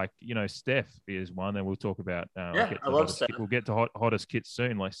 and I buy, Steph is one, and we'll talk about. I love Steph. We'll get to hottest kits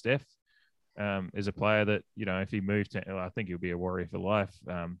soon. Like, Steph is a player that, if he moved to, I think he'll be a Warrior for life.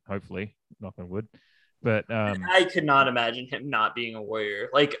 Hopefully, knock on wood. But I could not imagine him not being a Warrior.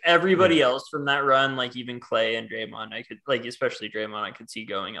 Like, everybody else from that run, like even Clay and Draymond, I could, like, especially Draymond, I could see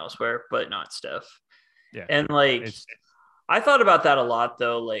going elsewhere, but not Steph. Yeah, and like, I thought about that a lot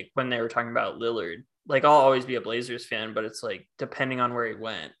though. Like, when they were talking about Lillard. Like, I'll always be a Blazers fan, but it's like, depending on where he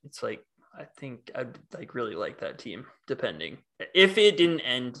went, it's like, I think I'd like really like that team, depending if it didn't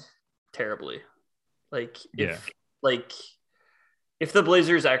end terribly. Like, if the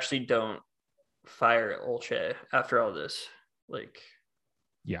Blazers actually don't fire Olshey after all this, like,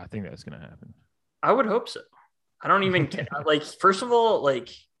 I think that's gonna happen. I would hope so. I don't even care. Like, first of all, like,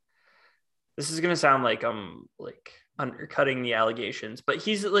 this is gonna sound like I'm like undercutting the allegations, but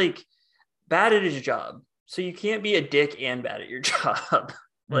he's like bad at his job, so you can't be a dick and bad at your job.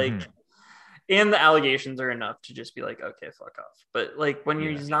 Like, and the allegations are enough to just be like, okay, fuck off. But like, when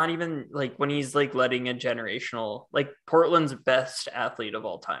he's not even like, when he's like letting a generational, like Portland's best athlete of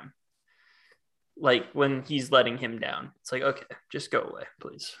all time, like when he's letting him down, it's like, okay, just go away,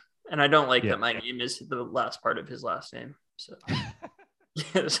 please. And I don't like that my name is the last part of his last name, so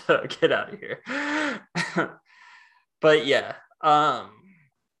so get out of here. But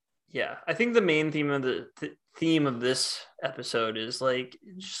I think the main theme of the theme of this episode is like,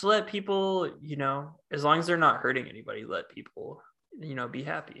 just let people, as long as they're not hurting anybody, let people, be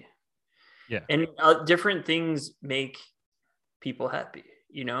happy. Yeah. And different things make people happy,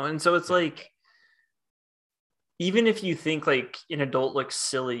 and so it's like, even if you think like an adult looks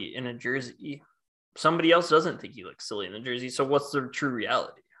silly in a jersey, somebody else doesn't think he looks silly in the jersey. So what's the true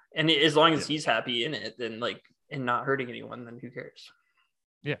reality? And as long as he's happy in it, then like, and not hurting anyone, then who cares?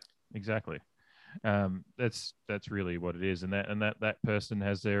 Yeah, exactly. That's really what it is. And that person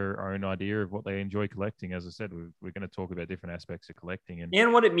has their own idea of what they enjoy collecting. As I said, we're going to talk about different aspects of collecting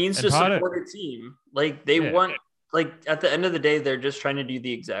and what it means to support a team. Like they want, like at the end of the day, they're just trying to do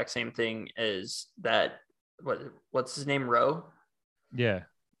the exact same thing as that. What's his name? Rowe? Yeah.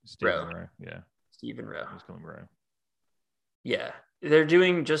 Stephen Rowe. Yeah. Stephen Rowe. Let's call him Rowe. Yeah. They're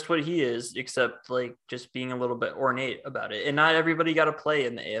doing just what he is, except like just being a little bit ornate about it. And not everybody got to play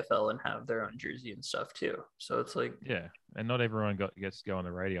in the AFL and have their own jersey and stuff too. So it's like, yeah. And not everyone gets to go on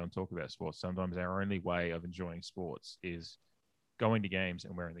the radio and talk about sports. Sometimes our only way of enjoying sports is going to games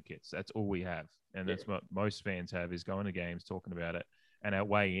and wearing the kits. That's all we have. And that's what most fans have, is going to games, talking about it, and our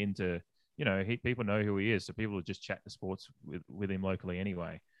way into, people know who he is. So people will just chat to sports with him locally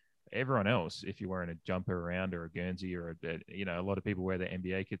anyway. Everyone else, if you're wearing a jumper around or a Guernsey or a lot of people wear their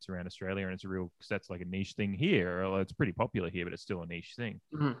NBA kits around Australia, and it's because that's like a niche thing here. Or it's pretty popular here, but it's still a niche thing.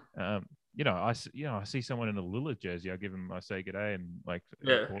 Mm-hmm. I see someone in a Lillard jersey, I give them, I say g'day, and like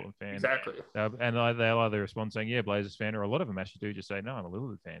a Portland fan, exactly. And they'll either respond saying Blazers fan, or a lot of them actually do just say no, I'm a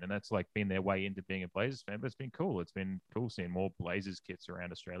Lillard fan, and that's like been their way into being a Blazers fan. But it's been cool. It's been cool seeing more Blazers kits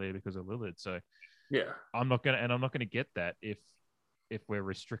around Australia because of Lillard. So yeah, I'm not gonna get that if we're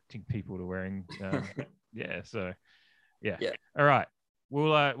restricting people to wearing, So All right,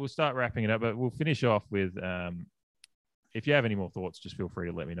 we'll start wrapping it up, but we'll finish off with, if you have any more thoughts, just feel free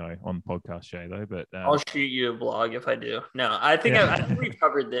to let me know on the podcast, Shay, though. But I'll shoot you a blog if I do. No, I think I think we've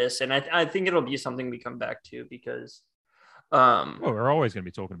covered this, and I think it'll be something we come back to because, well, we're always going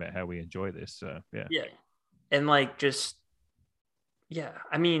to be talking about how we enjoy this. So yeah, and like just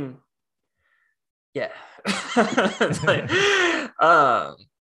I mean. Yeah. It's like,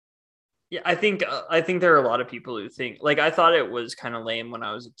 I think there are a lot of people who think, like, I thought it was kind of lame when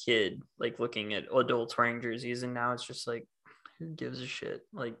I was a kid, like looking at adults wearing jerseys, and now it's just like, who gives a shit?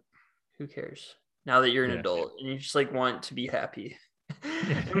 Like, who cares? Now that you're an adult and you just like want to be happy.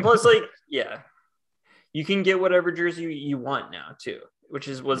 And plus, like, you can get whatever jersey you want now too, which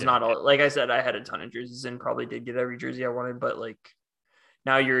was not all. Like I said, I had a ton of jerseys and probably did get every jersey I wanted, but like,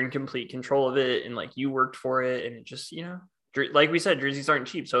 now you're in complete control of it, and like you worked for it, and it just, like we said, jerseys aren't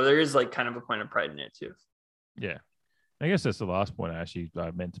cheap. So there is like kind of a point of pride in it too. Yeah. I guess that's the last point I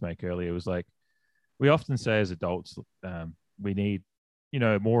meant to make earlier, was like, we often say as adults, we need,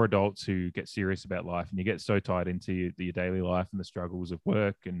 more adults who get serious about life, and you get so tied into your daily life and the struggles of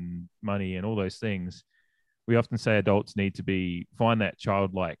work and money and all those things. We often say adults need to find that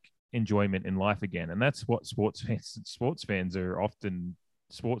childlike enjoyment in life again. And that's what sports fans are often.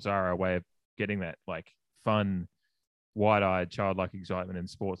 Sports are a way of getting that like fun, wide-eyed, childlike excitement in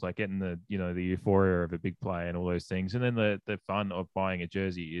sports, like getting the the euphoria of a big play and all those things. And then the fun of buying a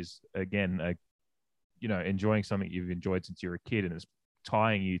jersey is, again, enjoying something you've enjoyed since you're a kid, and it's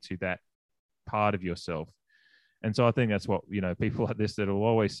tying you to that part of yourself. And so I think that's what people like this that will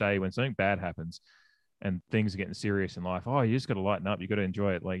always say when something bad happens and things are getting serious in life, you just got to lighten up. You got to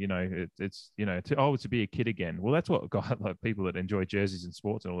enjoy it. Like, to be a kid again. Well, that's what like people that enjoy jerseys and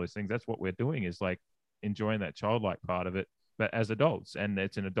sports and all those things, that's what we're doing, is like enjoying that childlike part of it, but as adults. And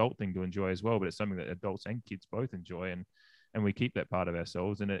it's an adult thing to enjoy as well, but it's something that adults and kids both enjoy. And we keep that part of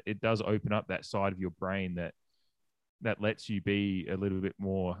ourselves. And it does open up that side of your brain that lets you be a little bit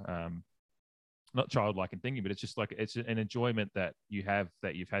more, not childlike and thinking, but it's just like, it's an enjoyment that you've had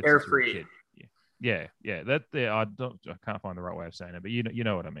since you were a kid. Yeah. I can't find the right way of saying it, but you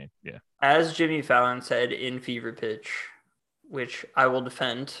know what I mean. Yeah. As Jimmy Fallon said in Fever Pitch, which I will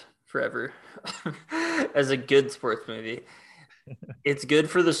defend forever as a good sports movie, it's good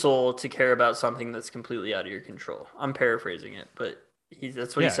for the soul to care about something that's completely out of your control. I'm paraphrasing it, but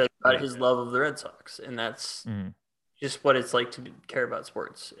that's what he says about his love of the Red Sox, and that's just what it's like to care about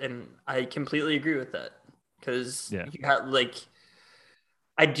sports. And I completely agree with that, because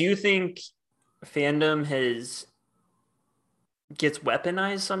I do think fandom gets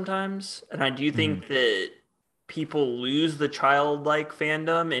weaponized sometimes, and I do think that people lose the childlike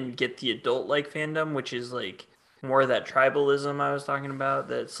fandom and get the adult like fandom, which is like more of that tribalism I was talking about,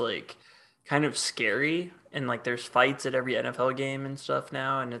 that's like kind of scary. And like there's fights at every NFL game and stuff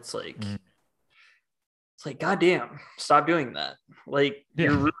now, and it's like it's like, goddamn, stop doing that. Like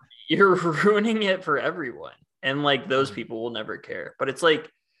you're ruining it for everyone. and like those people will never care. But it's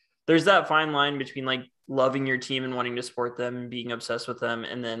like there's that fine line between like loving your team and wanting to support them and being obsessed with them,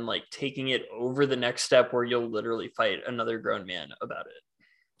 and then like taking it over the next step where you'll literally fight another grown man about it.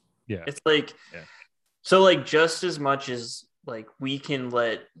 Yeah. It's like, so like just as much as like we can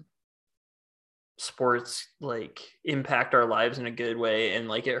let sports like impact our lives in a good way, and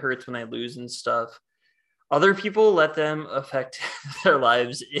like it hurts when they lose and stuff, other people let them affect their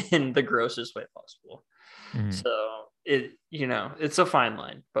lives in the grossest way possible. So it, you know, it's a fine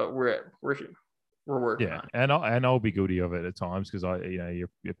line, but we're working on it. And I'll be guilty of it at times because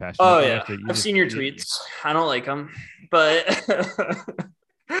you're passionate. Oh yeah, I've seen your tweets. I don't like them, but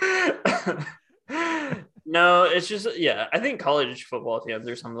no, it's just I think college football fans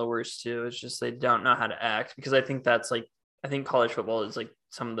are some of the worst too. It's just they don't know how to act, because I think college football is like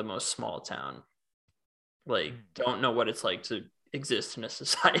some of the most small town, like don't know what it's like to exist in a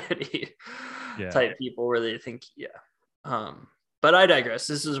society type people where they think but I digress.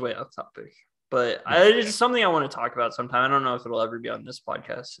 This is way off topic, but it's something I want to talk about sometime. I don't know if it'll ever be on this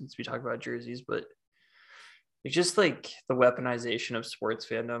podcast since we talk about jerseys, but it's just like the weaponization of sports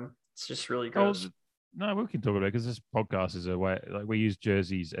fandom. It's just really gross. No, we can talk about it because this podcast is a way, like, we use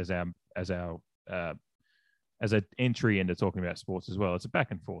jerseys as an entry into talking about sports as well. It's a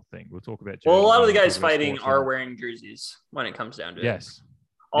back and forth thing. We'll talk about jerseys. Well, a lot of the guys fighting are wearing jerseys when it comes down to it. Yes.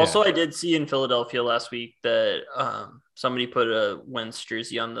 Also, I did see in Philadelphia last week that somebody put a Wentz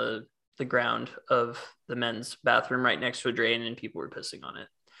jersey on the ground of the men's bathroom right next to a drain, and people were pissing on it.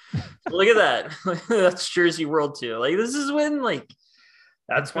 So look at that. That's Jersey World too. Like, this is when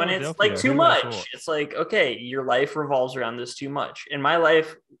that's when it's like too much. It's like, okay, your life revolves around this too much. And my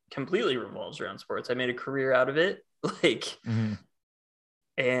life completely revolves around sports. I made a career out of it.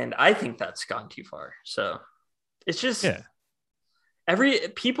 And I think that's gone too far. So it's just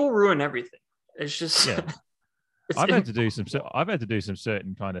people ruin everything. It's just I've had to do some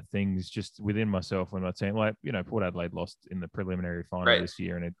certain kind of things just within myself when my team, like, Port Adelaide lost in the preliminary final this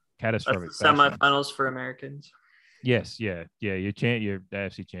year in a catastrophic semifinals for Americans. Yes, your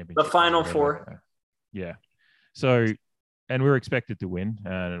AFC championship, the Final Four. Yeah, so, and we were expected to win,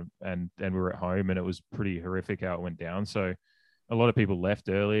 and we were at home, and it was pretty horrific how it went down. So, a lot of people left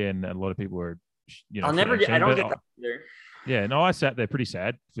early, and a lot of people were, I don't get that either. Yeah, no, I sat there pretty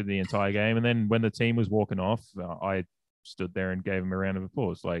sad for the entire game, and then when the team was walking off, I stood there and gave them a round of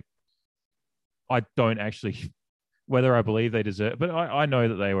applause. Like, I don't actually. Whether I believe they deserve, but I know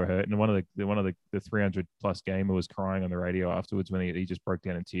that they were hurt, and one of the 300+ gamer was crying on the radio afterwards when he just broke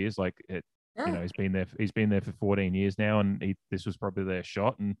down in tears. Like, he's been there for 14 years now, and this was probably their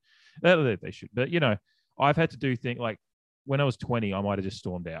shot, and they should. But I've had to do things like when I was 20, I might have just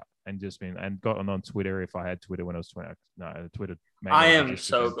stormed out and gotten on Twitter if I had Twitter when I was 20. No, Twitter. I am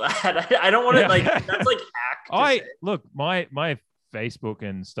so glad. I don't want to that's like hack. Look, my Facebook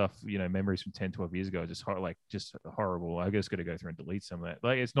and stuff, memories from 10, 12 years ago, just horrible. I just got to go through and delete some of that.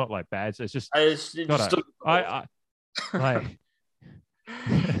 Like, it's not like bad. So it's just, yeah.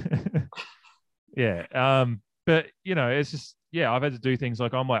 But it's just, I've had to do things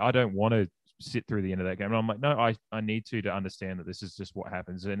like, I'm like, I don't want to sit through the end of that game. And I'm like, no, I need to understand that this is just what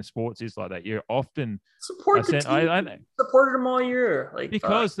happens. And sports is like that. You're often support the team. I supported them all year.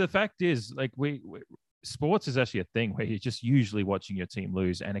 Because the fact is, like, sports is actually a thing where you're just usually watching your team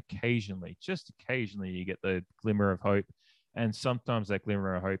lose, and occasionally you get the glimmer of hope, and sometimes that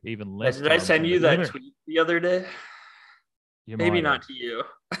glimmer of hope even less. Did I send you that tweet the other day? Maybe not to you.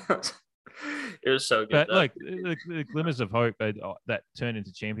 It was so good. But like the glimmers of hope that turn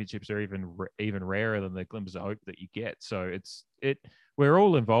into championships are even rarer than the glimmers of hope that you get. So we're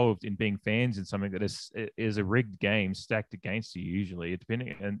all involved in being fans in something that is a rigged game stacked against you usually,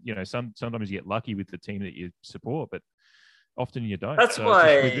 depending, and sometimes you get lucky with the team that you support, but often you don't. That's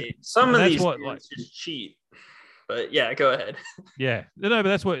why some of these just cheat. But yeah, go ahead. Yeah, no, but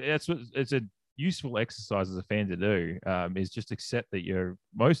that's what it's a useful exercise as a fan to do, is just accept that you're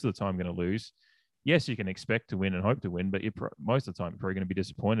most of the time going to lose. Yes, you can expect to win and hope to win, but most of the time you're probably going to be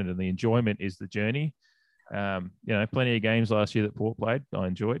disappointed, and the enjoyment is the journey. Plenty of games last year that Port played, I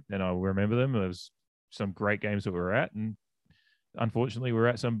enjoyed, and I remember them. There was some great games that we were at, and unfortunately, we're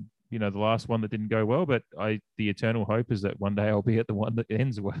at some, the last one that didn't go well. But the eternal hope is that one day I'll be at the one that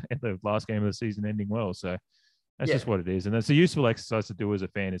ends at the last game of the season ending well. So that's just what it is, and it's a useful exercise to do as a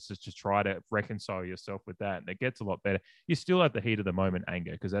fan. It's just to try to reconcile yourself with that, and it gets a lot better. You still have the heat of the moment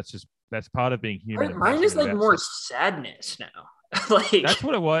anger, because that's part of being human. Mine is like more sadness now. Like, that's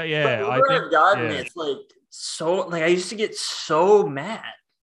what it was. Yeah, it's like so. Like, I used to get so mad,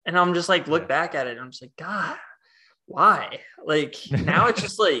 and I'm just like look back at it, and I'm just like, God, why? Like, now it's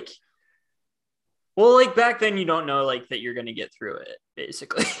just like Well, like back then, you don't know like that you're going to get through it,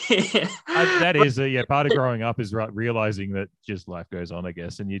 basically. That is part of growing up is realizing that just life goes on, I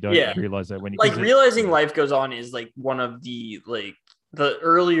guess, and you don't realize that when you like realizing life goes on is like one of the like the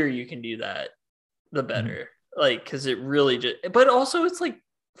earlier you can do that, the better. Like because it really just, but also it's like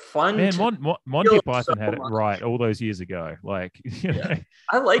fun. Man, Monty Python had it right all those years ago. Like, you know,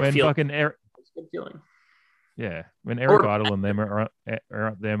 I like when feeling. fucking It's a good feeling. Yeah, when Eric Idle and them are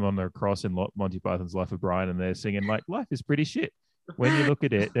them on the cross in Monty Python's Life of Brian, and they're singing like "Life is pretty shit." When you look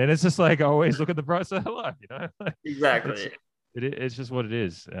at it, and it's just like always look at the bright side of life, you know. Exactly. It's just what it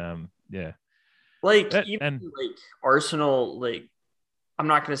is. Yeah. Like even like Arsenal, like I'm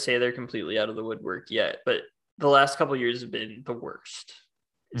not going to say they're completely out of the woodwork yet, but the last couple of years have been the worst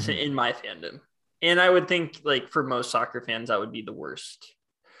in my fandom, and I would think like for most soccer fans that would be the worst.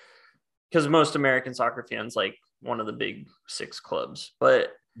 Because most American soccer fans like one of the big 6 clubs,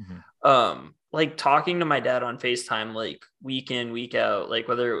 but like talking to my dad on FaceTime, like week in, week out, like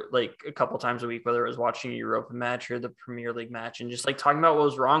whether like a couple times a week, whether it was watching a Europa match or the Premier League match, and just like talking about what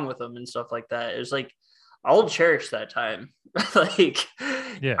was wrong with them and stuff like that. It was like I'll cherish that time. Like,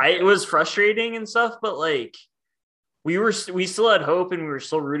 it was frustrating and stuff, but like we still had hope and we were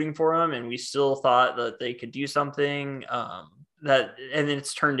still rooting for them, and we still thought that they could do something. That and then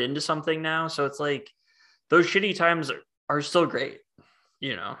it's turned into something now. So it's like those shitty times are still great,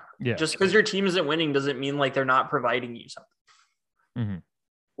 you know. Yeah. Just because your team isn't winning doesn't mean like they're not providing you something.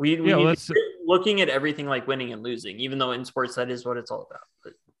 We need to looking at everything like winning and losing, even though in sports that is what it's all about.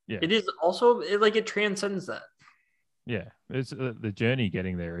 But it is also it transcends that. Yeah, it's the journey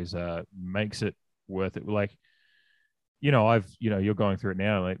getting there is makes it worth it. Like, you know, you're going through it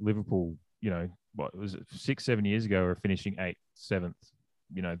now. Like Liverpool, you know, what was it 6-7 years ago, or finishing 8th, 7th,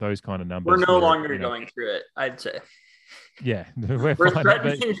 you know, those kind of numbers. We're no longer going through it, I'd say. Yeah, we're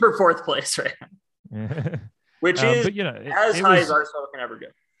threatening for 4th place right now. Which is but, you know, as high as Arsenal can ever go.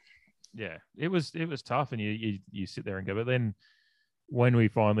 Yeah, it was tough, and you sit there and go, but then when we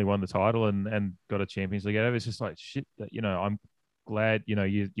finally won the title and got a Champions League out of it, it's just like shit. That, you know, I'm glad. You know,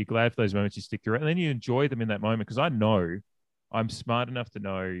 you're glad for those moments, you stick through it, and then you enjoy them in that moment, because I know I'm smart enough to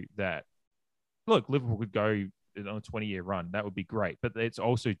know that. Look, Liverpool could go on a 20-year run. That would be great. But it's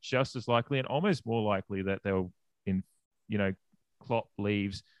also just as likely and almost more likely that they'll, Klopp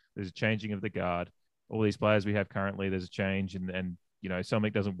leaves. There's a changing of the guard. All these players we have currently, there's a change, and you know,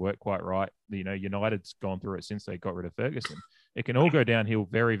 something doesn't work quite right. You know, United's gone through it since they got rid of Ferguson. It can all go downhill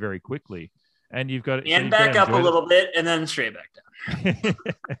very, very quickly. And you've got back up a little bit and then straight back down.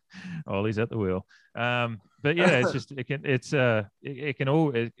 Ollie's at the wheel. But yeah, it's just it can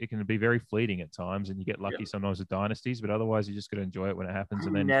be very fleeting at times, and you get lucky sometimes with dynasties, but otherwise you just got to enjoy it when it happens.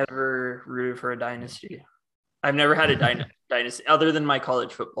 And then never rooted for a dynasty. I've never had a dynasty other than my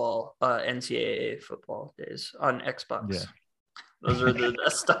college football, NCAA football days on Xbox. Yeah. Those are the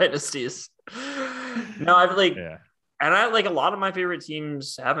best dynasties. No, I've and I like a lot of my favorite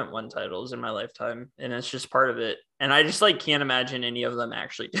teams haven't won titles in my lifetime, and it's just part of it. And I just like can't imagine any of them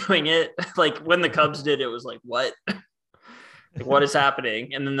actually doing it. Like when the Cubs did, it was like, what? Like, what is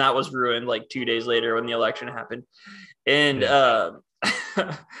happening? And then that was ruined like 2 days later when the election happened. And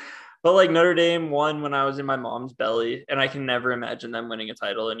but like Notre Dame won when I was in my mom's belly, and I can never imagine them winning a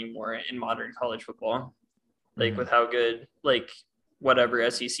title anymore in modern college football. Like with how good like whatever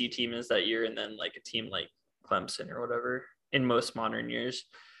SEC team is that year, and then like a team like Clemson or whatever in most modern years.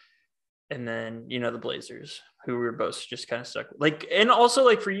 And then, you know, the Blazers, who were both just kind of stuck. Like, and also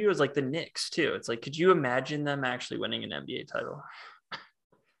like for you is like the Knicks too. It's like, could you imagine them actually winning an NBA title?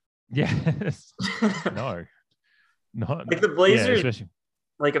 Yes. No. Not like the Blazers,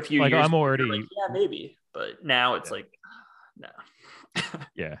 like a few years. I'm already like, yeah, maybe. But now it's like, no.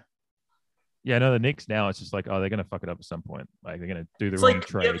 Yeah. Yeah, no, the Knicks now, it's just like, oh, they're going to fuck it up at some point. Like, they're going to do the wrong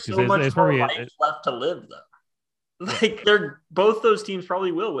trade. Because there's probably left to live, though. Like, they're both those teams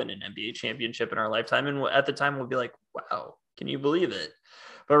probably will win an NBA championship in our lifetime. And at the time, we'll be like, wow, can you believe it?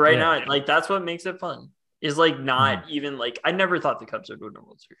 But right now, like, that's what makes it fun. Is like not even like, I never thought the Cubs would win a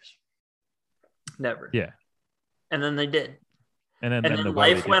World Series. Never. Yeah. And then they did. And then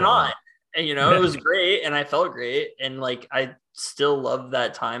life went on. And, you know, it was great. And I felt great. And like, I still love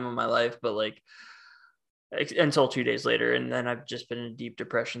that time of my life. But like, until 2 days later. And then I've just been in a deep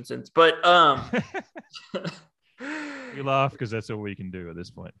depression since. But, you laugh because that's all we can do at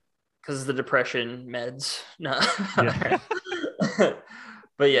this point. Because the depression meds. No. Yeah.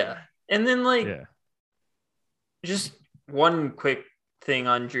 But yeah. And then like, just one quick thing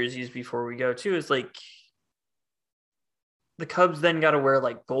on jerseys before we go too is like, the Cubs then got to wear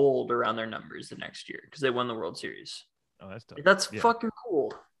like gold around their numbers the next year because they won the World Series. Oh, that's tough. That's fucking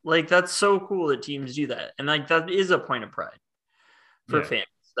cool. Like that's so cool that teams do that, and like that is a point of pride for fans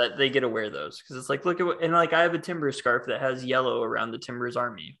that they get to wear those because it's like look at what, and like I have a Timber scarf that has yellow around the Timbers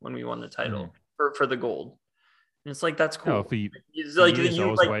army when we won the title for the gold, and it's like that's cool. Oh, it's like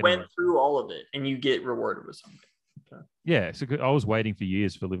you like went through all of it and you get rewarded with something. Okay. Yeah, so I was waiting for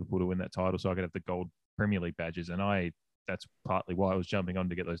years for Liverpool to win that title so I could have the gold Premier League badges, and that's partly why I was jumping on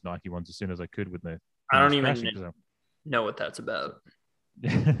to get those Nike ones as soon as I could with the. I don't even know what that's about.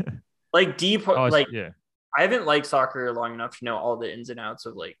 Like deep, I haven't liked soccer long enough to know all the ins and outs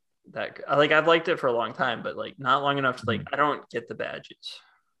of like that. Like I've liked it for a long time, but like not long enough to like I don't get the badges.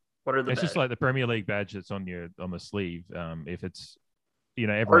 What are the? It's just like the Premier League badge that's on the sleeve. If it's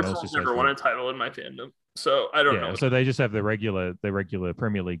everyone else just never won a title in my fandom, so I don't know. So they just have the regular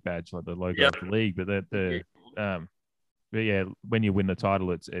Premier League badge, like the logo of the league, but but yeah, when you win the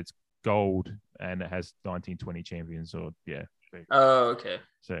title, it's gold and it has 1920 champions or Oh, okay.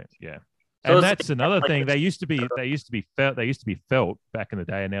 So yeah. So and that's another thing. They used to be felt back in the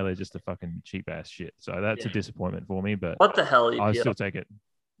day, and now they're just a fucking cheap ass shit. So that's a disappointment for me. But what the hell? I still take it.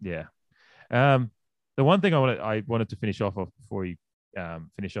 Yeah. The one thing I wanted to finish off before you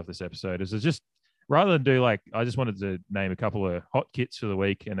finish off this episode is just rather than do like I just wanted to name a couple of hot kits for the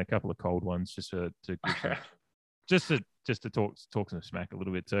week and a couple of cold ones just to talk some smack a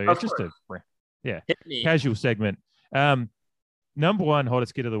little bit too. It's just casual segment. Number one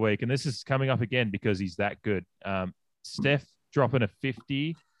hottest kid of the week, and this is coming up again because he's that good. Steph dropping a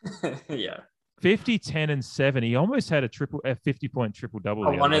 50. 50, 10, and 7. He almost had a 50-point triple-double.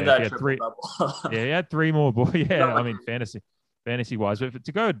 I wanted that triple-double. He had 3 more boys. Yeah, I mean, fantasy-wise. But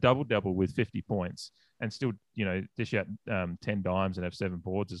to go a double-double with 50 points and still, dish out 10 dimes and have 7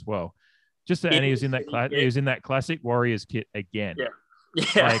 boards as well. And he was in that classic Warriors kit again.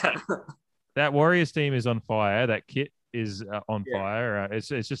 Yeah. Like, that Warriors team is on fire. That kit is on fire. It's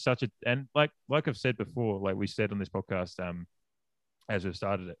just such a and like I've said before, like we said on this podcast, as we've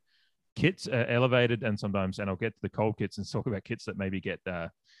started it, kits are elevated and I'll get to the cold kits and talk about kits that maybe get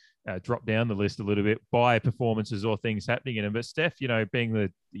dropped down the list a little bit by performances or things happening in them. But Steph, being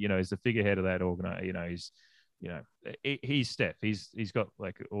is the figurehead of that organization, he's Steph. He's got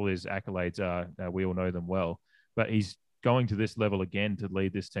like all his accolades we all know them well, but he's going to this level again to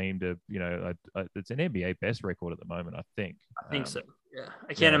lead this team to, it's an NBA best record at the moment, I think. I think so. Yeah.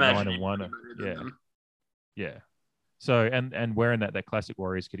 I can't imagine. 9-1. Yeah. So, and wearing that classic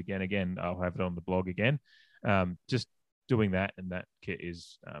Warriors kit again, I'll have it on the blog again. Just doing that and that kit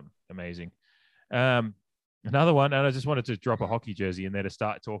is amazing. Another one, and I just wanted to drop a hockey jersey in there to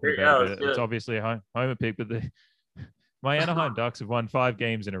start talking about it. It's obviously a homer pick, but my Anaheim Ducks have won 5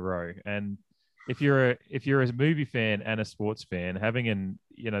 games in a row. And if you're a movie fan and a sports fan, having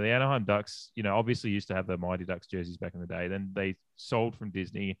the Anaheim Ducks, obviously used to have the Mighty Ducks jerseys back in the day. Then they sold from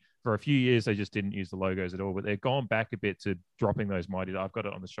Disney. For a few years, they just didn't use the logos at all, but they've gone back a bit to dropping those Mighty Ducks. I've got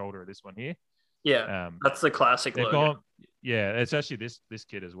it on the shoulder of this one here. Yeah, that's the classic logo. It's actually this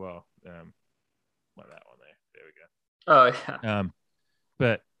kid as well. Like that one there. There we go. Oh yeah.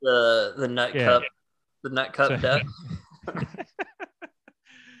 But the nut cup, the nut cup death.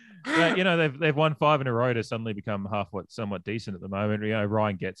 But they've won 5 in a row to suddenly become somewhat decent at the moment.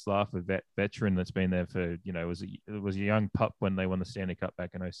 Ryan Getzlaff, a veteran that's been there for was a young pup when they won the Stanley Cup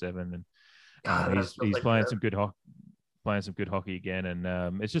back in 2007, and he's playing some good hockey again,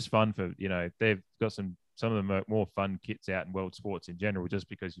 and it's just fun for they've got some of the more fun kits out in world sports in general, just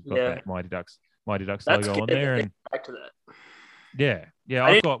because you've got that Mighty Ducks logo on there, and back to that. Yeah,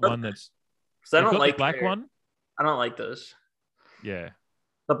 I've got one that's because I don't like the black one. I don't like those. Yeah.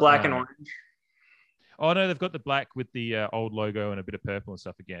 The black and orange. Oh no, they've got the black with the old logo and a bit of purple and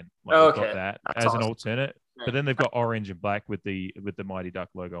stuff again. They've got that That's as awesome. an alternate, but then they've got orange and black with the Mighty Duck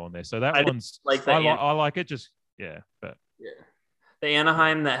logo on there. So that one's like I like it. But the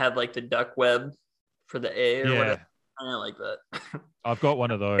Anaheim that had like the duck web for the A or whatever. I don't like that. I've got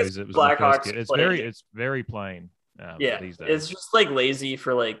one of those. It was Blackhawks. It's very plain. These days. It's just like lazy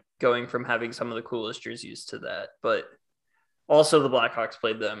for like going from having some of the coolest jerseys to that, but. Also, the Blackhawks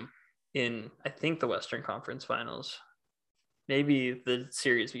played them in, I think, the Western Conference Finals. Maybe the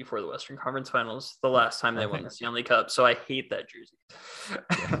series before the Western Conference Finals, the last time they won the Stanley Cup. So I hate that jersey.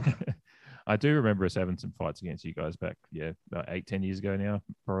 I do remember us having some fights against you guys back, about 8-10 years ago now,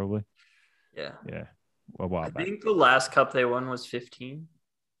 probably. Yeah. A while back. I think the last cup they won was 15.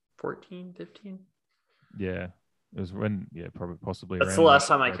 Yeah. It was when, probably possibly. That's the last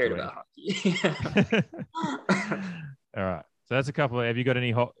time I cared about hockey. All right. So that's a couple. Have you got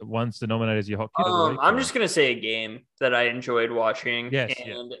any hot ones to nominate as your hot kid of the week? I'm just gonna say a game that I enjoyed watching,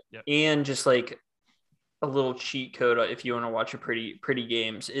 and just like a little cheat code if you want to watch a pretty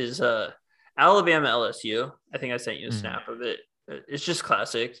games is Alabama LSU. I think I sent you a snap of it. It's just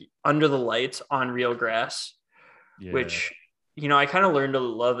classic under the lights on real grass, which, I kind of learned to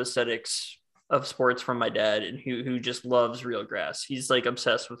love aesthetics of sports from my dad, and who just loves real grass. He's like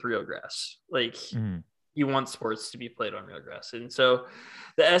obsessed with real grass. Like he wants sports to be played on real grass. And so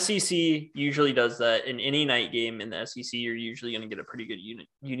the SEC usually does that. In any night game in the SEC, you're usually going to get a pretty good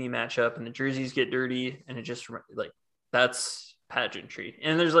uni matchup, and the jerseys get dirty, and it just like, that's pageantry.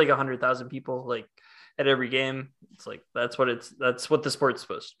 And there's like 100,000 people like at every game. It's like, that's what the sport's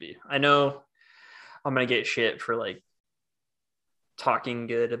supposed to be. I know I'm going to get shit for like talking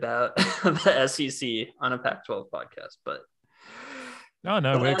good about the SEC on a Pac-12 podcast, but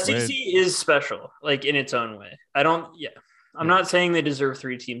the SEC is special, like in its own way. I'm not saying they deserve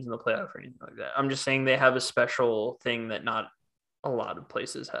 3 teams in the playoff or anything like that. I'm just saying they have a special thing that not a lot of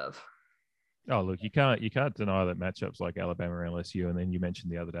places have. Oh, look, you can't deny that matchups like Alabama and LSU, and then you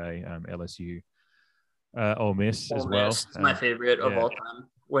mentioned the other day LSU, Ole Miss as well. It's my favorite of all time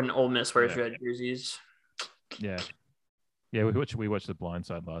when Ole Miss wears red jerseys. Yeah. Yeah, we watched The Blind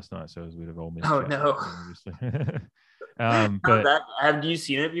Side last night, so it was a bit of Ole Miss. Oh, no. But have you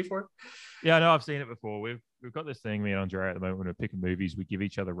seen it before? Yeah, no, I've seen it before. We've got this thing, me and Andre, at the moment when we're picking movies, we give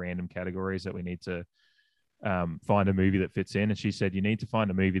each other random categories that we need to find a movie that fits in. And she said, you need to find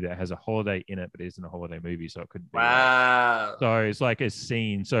a movie that has a holiday in it, but isn't a holiday movie, so it couldn't be. Wow. So it's like a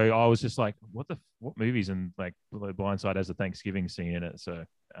scene. So I was just like, what movies? And like The Blind Side has a Thanksgiving scene in it. So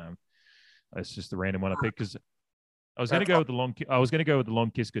it's just the random one I picked because I was going to go with the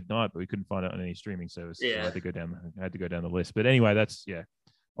Long Kiss Goodnight, but we couldn't find it on any streaming service. Yeah. So I had to go down the list. But anyway, that's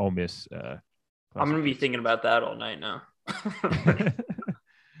Ole Miss. I'm going to be thinking about that all night now.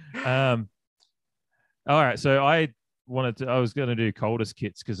 All right. So I was going to do coldest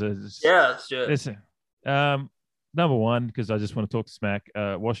kits because let's do it. Number one, because I just want to talk smack.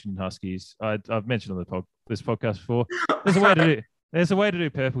 Washington Huskies. I've mentioned on this podcast before. There's a way to do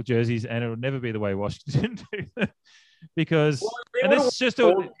purple jerseys, and it'll never be the way Washington do them. Because their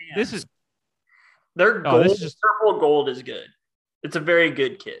gold, purple gold is good. It's a very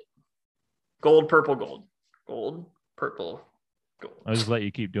good kit. Gold, purple, gold, purple, gold. I'll just let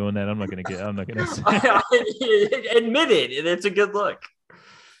you keep doing that. I'm not going to say. Admit it. It's a good look.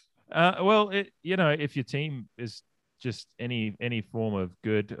 Well, if your team is just any form of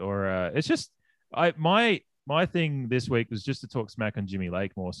good, or it's just my thing this week was just to talk smack on Jimmy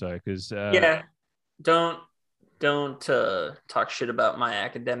Lake more so because don't talk shit about my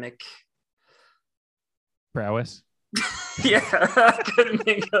academic prowess. I couldn't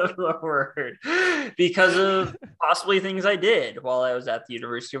think of the word because of possibly things I did while I was at the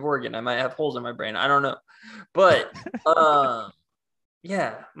University of Oregon. I might have holes in my brain. I don't know, but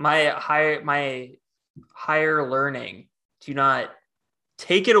my higher learning. Do not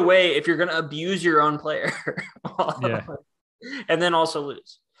take it away if you're going to abuse your own player, and then also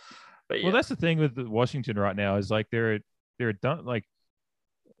lose. But well, that's the thing with Washington right now is like they're done. Like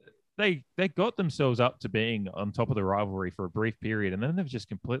they got themselves up to being on top of the rivalry for a brief period, and then they've just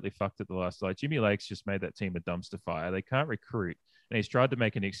completely fucked it the last. Like Jimmy Lake's just made that team a dumpster fire. They can't recruit, and he's tried to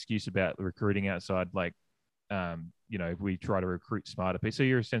make an excuse about the recruiting outside. Like, we try to recruit smarter people. So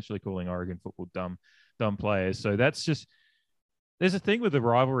you're essentially calling Oregon football dumb players. So that's just. There's a thing with the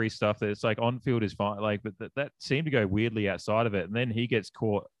rivalry stuff that it's like on field is fine, like, but that seemed to go weirdly outside of it, and then he gets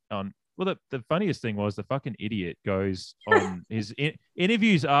caught on. Well, the funniest thing was the fucking idiot goes on his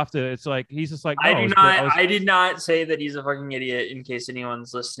interviews after. It's like he's just like, no, I did not say that he's a fucking idiot. In case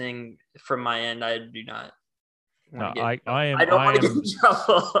anyone's listening from my end, I do not. I am. I don't want to get in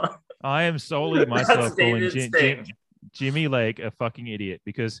trouble. I am solely myself calling Jimmy Lake a fucking idiot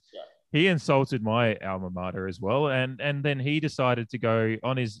because. Yeah. He insulted my alma mater as well. And then he decided to go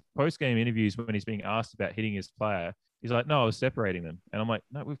on his post-game interviews when he's being asked about hitting his player. He's like, no, I was separating them. And I'm like,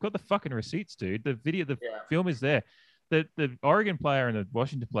 no, we've got the fucking receipts, dude. The film is there. The Oregon player and the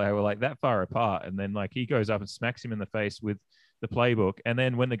Washington player were like that far apart. And then like he goes up and smacks him in the face with the playbook. And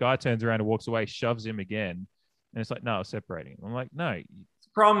then when the guy turns around and walks away, shoves him again. And it's like, no, I was separating him. I'm like, no.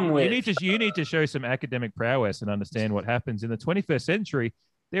 You need to show some academic prowess and understand what happens in the 21st century.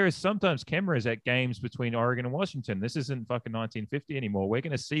 There is sometimes cameras at games between Oregon and Washington. This isn't fucking 1950 anymore. We're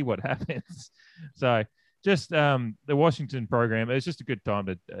going to see what happens. So just the Washington program, it's just a good time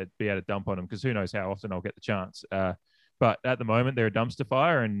to be able to dump on them because who knows how often I'll get the chance. But at the moment, they're a dumpster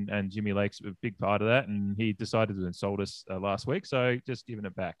fire, and Jimmy Lake's a big part of that. And he decided to insult us last week. So just giving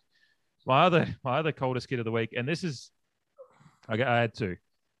it back. My other coldest kid of the week, and this is, I had two.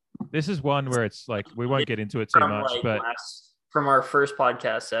 This is one where it's like, we won't get into it too much, but... From our first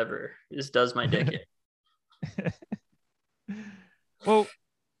podcast ever is Does My Dick It? Well,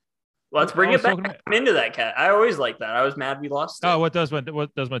 let's bring it back. I'm into that cat. I always like that. I was mad we lost it. Oh, what does my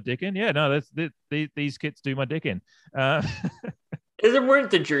dick in? Yeah, no, these kits do my dick in. It weren't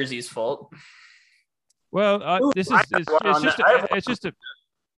the jersey's fault. Well, it's just a.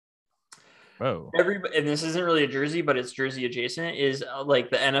 Oh. And this isn't really a jersey, but it's jersey adjacent. Is like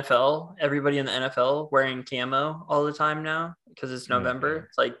the NFL. Everybody in the NFL wearing camo all the time now because it's November.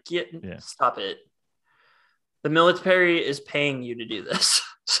 Yeah. It's like, stop it. The military is paying you to do this,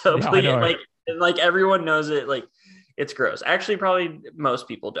 so please, like everyone knows it. Like, it's gross. Actually, probably most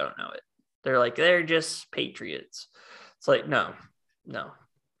people don't know it. They're just patriots. It's like no,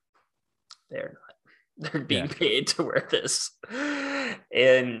 they're not. They're being paid to wear this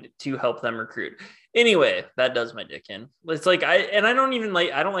and to help them recruit. Anyway, that does my dick in. It's like I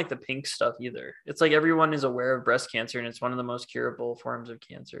don't like the pink stuff either. It's like everyone is aware of breast cancer and it's one of the most curable forms of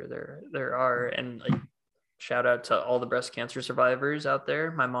cancer there are. And like, shout out to all the breast cancer survivors out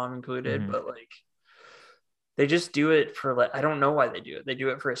there, my mom included, but like they just do it for like, I don't know why they do it. They do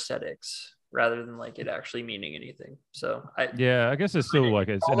it for aesthetics rather than like it actually meaning anything. So I guess it's still like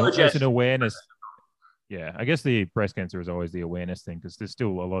it's an awareness. Yeah, I guess the breast cancer is always the awareness thing because there's still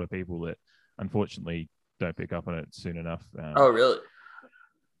a lot of people that unfortunately don't pick up on it soon enough. Oh, really?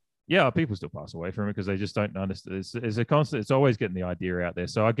 Yeah, people still pass away from it because they just don't understand. It's a constant. It's always getting the idea out there.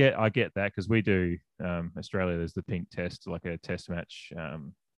 So I get that because we do Australia. There's the pink test, like a test match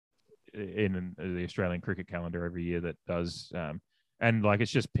in the Australian cricket calendar every year that does. And like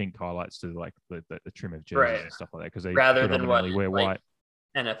it's just pink highlights to like the trim of jerseys and stuff like that because they rather than what wear white.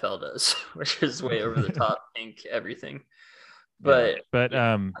 NFL does, which is way over the top pink everything. But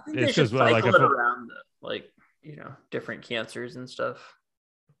I think it's just like it around different cancers and stuff.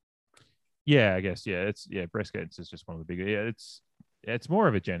 Yeah, I guess breast cancer is just one of the bigger. Yeah, it's more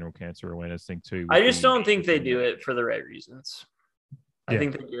of a general cancer awareness thing too. I just don't think they do it for the right reasons. I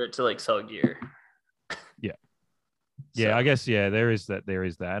think they do it to like sell gear. Yeah, I guess there is that,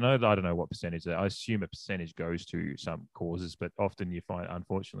 and I don't know what percentage that. I assume a percentage goes to some causes, but often you find,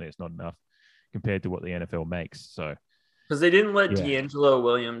 unfortunately, it's not enough compared to what the NFL makes. So, because they didn't let D'Angelo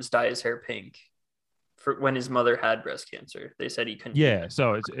Williams dye his hair pink for when his mother had breast cancer, they said he couldn't. Yeah,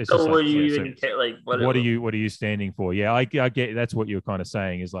 so it's so just what do you even care? Like, what are you standing for? Yeah, I get that's what you're kind of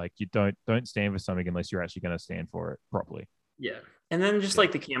saying is like you don't stand for something unless you're actually going to stand for it properly. Yeah, and then just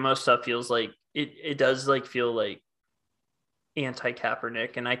like the camo stuff feels like it does like feel like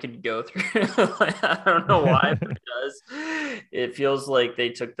anti-Kaepernick, and I could go through like, I don't know why, but it does. It feels like they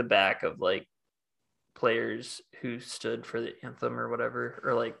took the back of like players who stood for the anthem or whatever,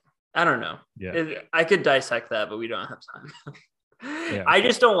 or like I don't know. I could dissect that, but we don't have time. I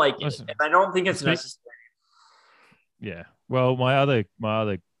just don't like it, and I don't think it's necessary. Yeah. Well, my other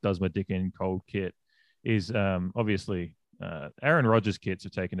does my dick in cold kit is obviously Aaron Rodgers kits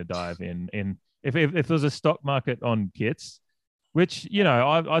have taken a dive in if there's a stock market on kits. Which,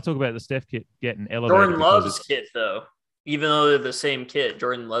 I talk about the Steph kit getting elevated. Jordan Love's kit, though, even though they're the same kit,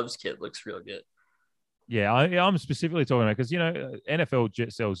 Jordan Love's kit looks real good. Yeah, I'm specifically talking about because,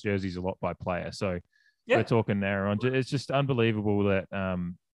 NFL sells jerseys a lot by player. So we're talking there on. It's just unbelievable that.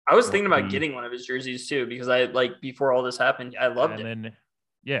 I was thinking about getting one of his jerseys, too, because I like before all this happened, I loved it. And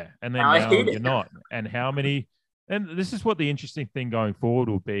then now you're not. And how many. And this is what the interesting thing going forward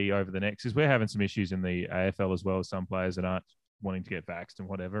will be over the next is we're having some issues in the AFL as well as some players that aren't wanting to get vaxxed and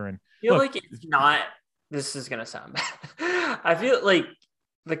whatever. And I feel like it's not, this is going to sound bad. I feel like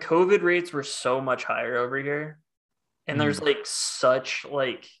the COVID rates were so much higher over here. And there's like such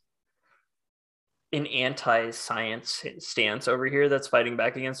like an anti-science stance over here that's fighting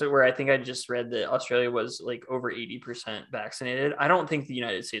back against it, where I think I just read that Australia was like over 80% vaccinated. I don't think the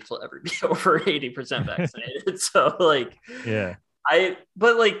United States will ever be over 80% vaccinated. So like,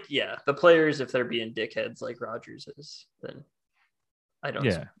 the players, if they're being dickheads like Rodgers is, then I don't.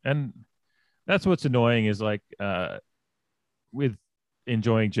 Yeah. And that's what's annoying is like with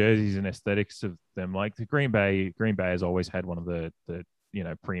enjoying jerseys and aesthetics of them, like the Green Bay has always had one of the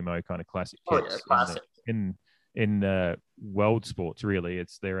primo kind of classic kits in world sports. Really,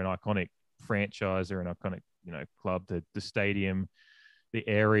 they're an iconic franchise. They're an iconic club. The stadium, the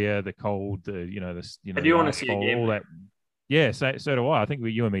area, the cold, I do want to see a game. All that. Yeah, so do I. I think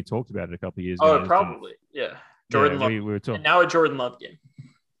you and me talked about it a couple of years ago. Oh, probably. Yeah. Jordan Love. We were talking. And now a Jordan Love game.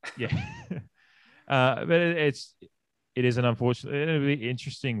 Yeah. But it is an unfortunate. It'll be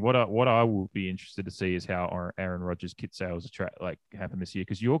interesting. What I will be interested to see is how our Aaron Rodgers kit sales happen this year,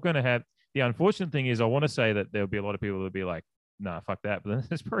 because you're going to have the unfortunate thing is I want to say that there'll be a lot of people that'll be like, nah, fuck that. But then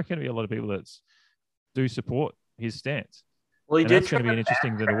there's probably going to be a lot of people that do support his stance. Well, that's going to be an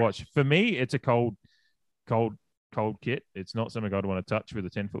interesting thing to watch. For me, it's a cold cold kit. It's not something I'd want to touch with a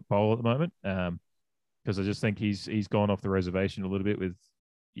 10-foot pole at the moment. Because I just think he's gone off the reservation a little bit with,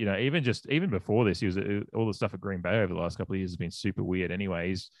 even before this, he was all the stuff at Green Bay over the last couple of years has been super weird.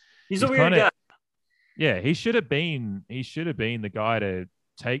 Anyway, he's a weird guy. Yeah, he should have been the guy to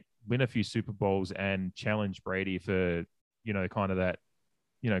win a few Super Bowls and challenge Brady for, kind of that,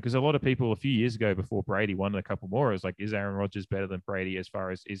 because a lot of people a few years ago before Brady won a couple more, it was like, is Aaron Rodgers better than Brady as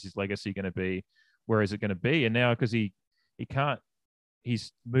far as is his legacy going to be? Where is it going to be? And now because he can't,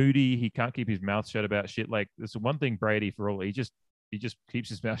 he's moody, he can't keep his mouth shut about shit. Like there's one thing Brady for all, he just keeps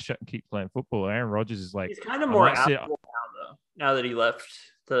his mouth shut and keeps playing football. Aaron Rodgers is like, he's kind of more affable now though. Now that he left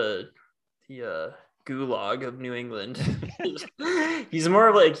the gulag of New England, he's more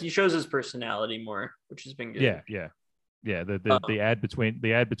of like, he shows his personality more, which has been good. Yeah. The ad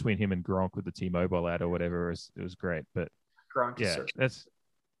between him and Gronk with the T-Mobile ad or whatever it was great. But Gronk, yeah, that's.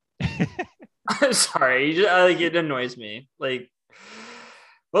 I'm sorry, it annoys me. But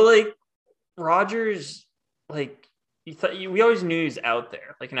Rodgers, we always knew he's out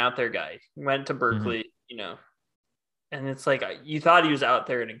there, like an out there guy. He went to Berkeley, and it's like you thought he was out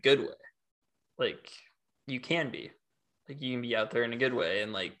there in a good way. You can be, you can be out there in a good way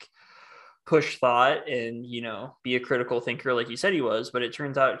and push thought and be a critical thinker like you said he was, but it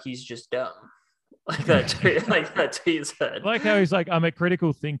turns out he's just dumb. That's what he said. Like how he's like, I'm a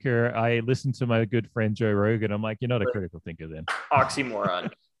critical thinker. I listen to my good friend Joe Rogan. I'm like, you're not a critical thinker then.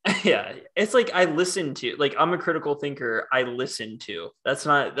 Oxymoron. Yeah, it's I listen to, I'm a critical thinker. I listen to. That's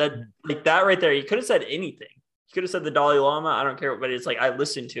not that that right there. He could have said anything. He could have said the Dalai Lama. I don't care, but it's I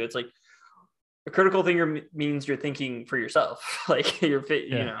listen to. It's a critical thinker means you're thinking for yourself. You're fit.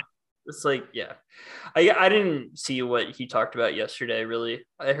 Yeah. It's I didn't see what he talked about yesterday. Really,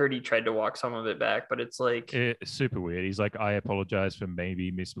 I heard he tried to walk some of it back, but it's it's super weird. He's like, I apologize for maybe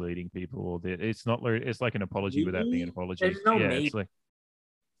misleading people. It's not. It's like an apology without being an apology. There's no it's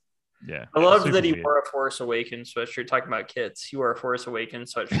yeah. I loved that he wore a Force Awakens sweatshirt. Talking about kits, he wore a Force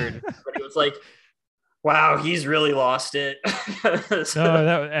Awakens sweatshirt. But he was like, wow, he's really lost it.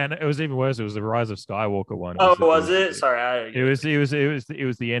 And it was even worse. It was the Rise of Skywalker one. Was it? Sorry, it was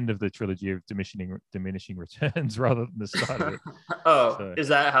the end of the trilogy of diminishing returns rather than the start of it. Is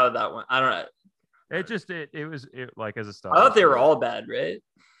that how that went? I don't know. It was as a start. I thought they were all bad, right?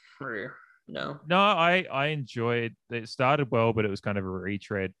 Or no? No, I enjoyed. It started well, but it was kind of a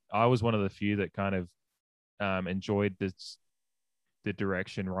retread. I was one of the few that kind of enjoyed the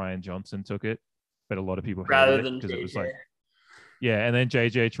direction Ryan Johnson took it. But a lot of people hated it because it was and then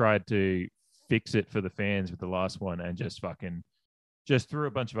JJ tried to fix it for the fans with the last one and just threw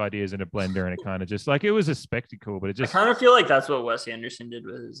a bunch of ideas in a blender and it kind of just it was a spectacle, but it just I kind of feel like that's what Wes Anderson did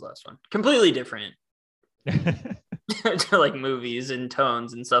with his last one. Completely different to movies and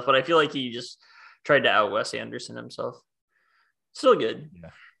tones and stuff, but I feel like he just tried to out Wes Anderson himself. Still good.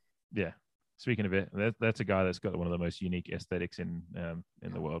 Yeah. Speaking of it, that's a guy that's got one of the most unique aesthetics in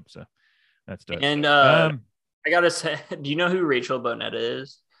the world. So. That's dope. And I gotta say, do you know who Rachel Bonetta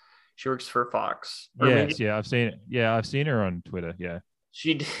is? She works for Fox. I've seen it. Yeah, I've seen her on Twitter. Yeah,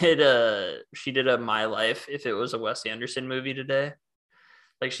 she did a My Life if it was a Wes Anderson movie today.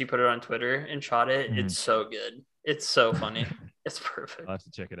 She put it on Twitter and shot it. It's so good. It's so funny. It's perfect. I'll have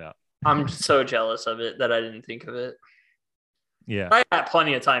to check it out. I'm so jealous of it that I didn't think of it. Yeah, I got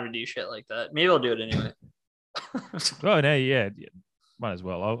plenty of time to do shit like that. Maybe I'll do it anyway. Oh no, yeah. Might as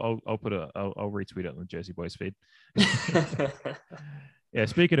well. I'll retweet it on the Jersey Boys feed. Yeah.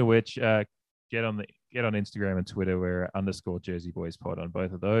 Speaking of which, get on Instagram and Twitter. We're _ Jersey Boys Pod on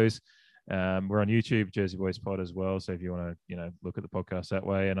both of those. We're on YouTube, Jersey Boys Pod as well. So if you want to, look at the podcast that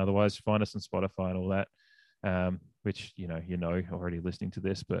way, and otherwise find us on Spotify and all that. Which already listening to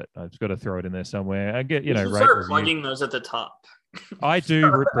this, but I've just got to throw it in there somewhere. I get start plugging those at the top. I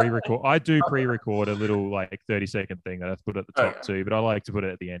do pre-record. I do pre-record a little 30-second thing that I put at the top too, but I like to put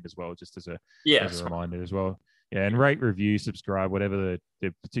it at the end as well, just as a reminder as well. Yeah, and rate, review, subscribe, whatever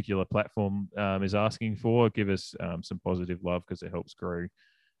the particular platform is asking for. Give us some positive love because it helps grow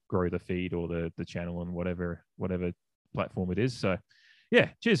the feed or the channel and whatever platform it is. So. Yeah,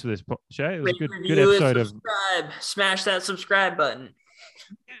 cheers for this show. It was a good episode of. Smash that subscribe button.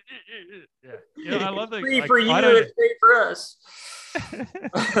 Yeah, I love that. Free for you, it's free for us.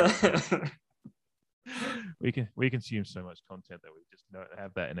 we consume so much content that we just don't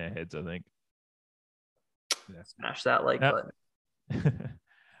have that in our heads. I think. Yeah. Smash that button.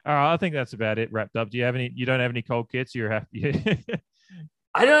 All right, I think that's about it. Wrapped up. Do you have any? You don't have any cold kits? You're happy.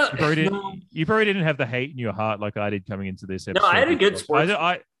 I don't. You probably didn't have the hate in your heart like I did coming into this episode. No, I had a good sports.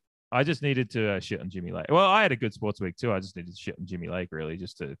 I just needed to shit on Jimmy Lake. Well, I had a good sports week too. I just needed to shit on Jimmy Lake really,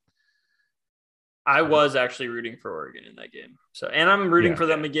 just to I was actually rooting for Oregon in that game. So, and I'm rooting Yeah. for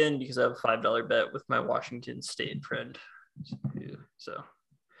them again because I have a $5 bet with my Washington State friend. So,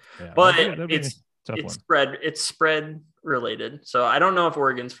 Yeah, but that'd be a tough it's one. spread related. So I don't know if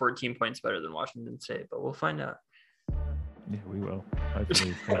Oregon's 14 points better than Washington State, but we'll find out. Yeah, we will.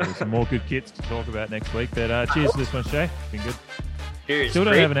 Hopefully some more good kits to talk about next week. But cheers to this one, Shay. Been good. Cheers. Still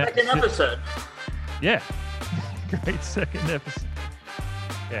don't have an second episode. Yeah. Great second episode.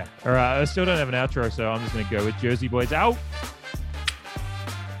 Yeah. All right. I still don't have an outro, so I'm just going to go with Jersey Boys out.